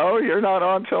 no, you're not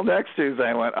on till next Tuesday.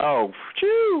 I went, oh,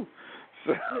 phew.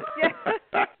 So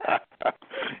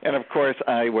and, of course,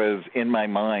 I was in my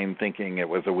mind thinking it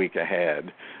was a week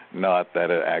ahead, not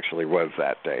that it actually was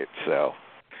that date. So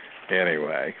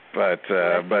anyway, but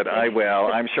I will.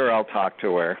 I'm sure I'll talk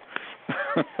to her.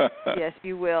 Yes,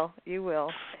 you will. You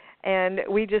will. And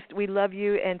we love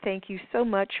you, and thank you so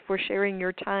much for sharing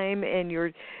your time and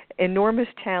your enormous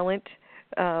talent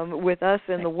with us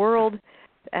and the world.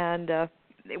 And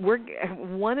we're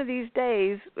one of these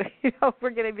days, we're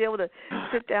going to be able to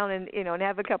sit down and and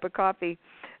have a cup of coffee.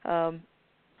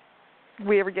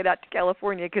 We ever get out to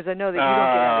California, because I know that you don't get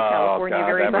out of California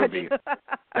very much.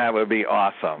 That would be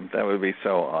awesome. That would be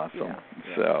so awesome. Yeah.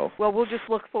 So. Well, we'll just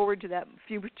look forward to that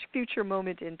future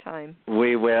moment in time.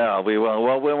 We will.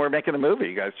 Well, when we're making a movie,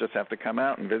 you guys just have to come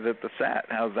out and visit the set.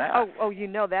 How's that? Oh,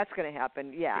 that's going to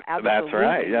happen. Yeah, absolutely. That's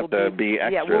right. You have to be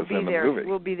extras in the movie.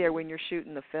 We'll be there when you're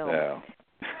shooting the film. Yeah.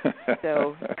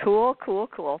 So cool.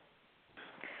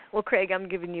 Well, Craig, I'm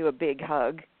giving you a big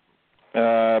hug.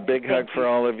 Big hug for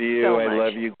all of you. So I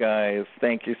love you guys.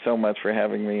 Thank you so much for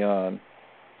having me on.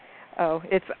 Oh,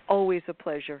 it's always a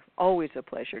pleasure. Always a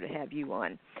pleasure to have you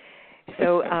on.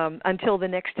 So until the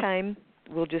next time,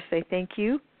 we'll just say thank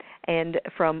you. And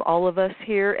from all of us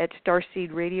here at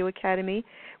Starseed Radio Academy,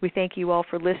 we thank you all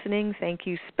for listening.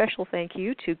 Special thank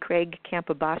you to Craig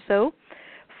Campobasso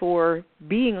for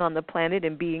being on the planet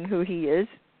and being who he is.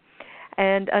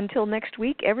 And until next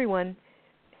week, everyone,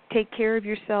 take care of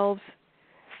yourselves.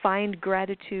 Find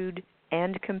gratitude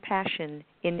and compassion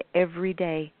in every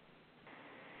day.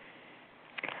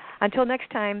 Until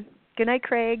next time, good night,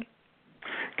 Craig.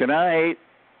 Good night.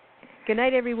 Good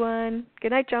night, everyone. Good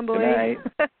night, John Boy. Good night.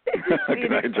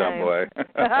 Good night, John Boy.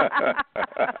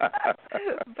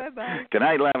 Bye-bye. Good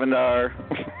night, Lavendar.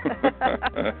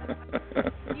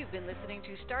 You've been listening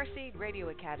to Starseed Radio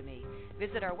Academy.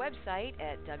 Visit our website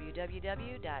at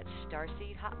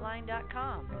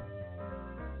www.starseedhotline.com.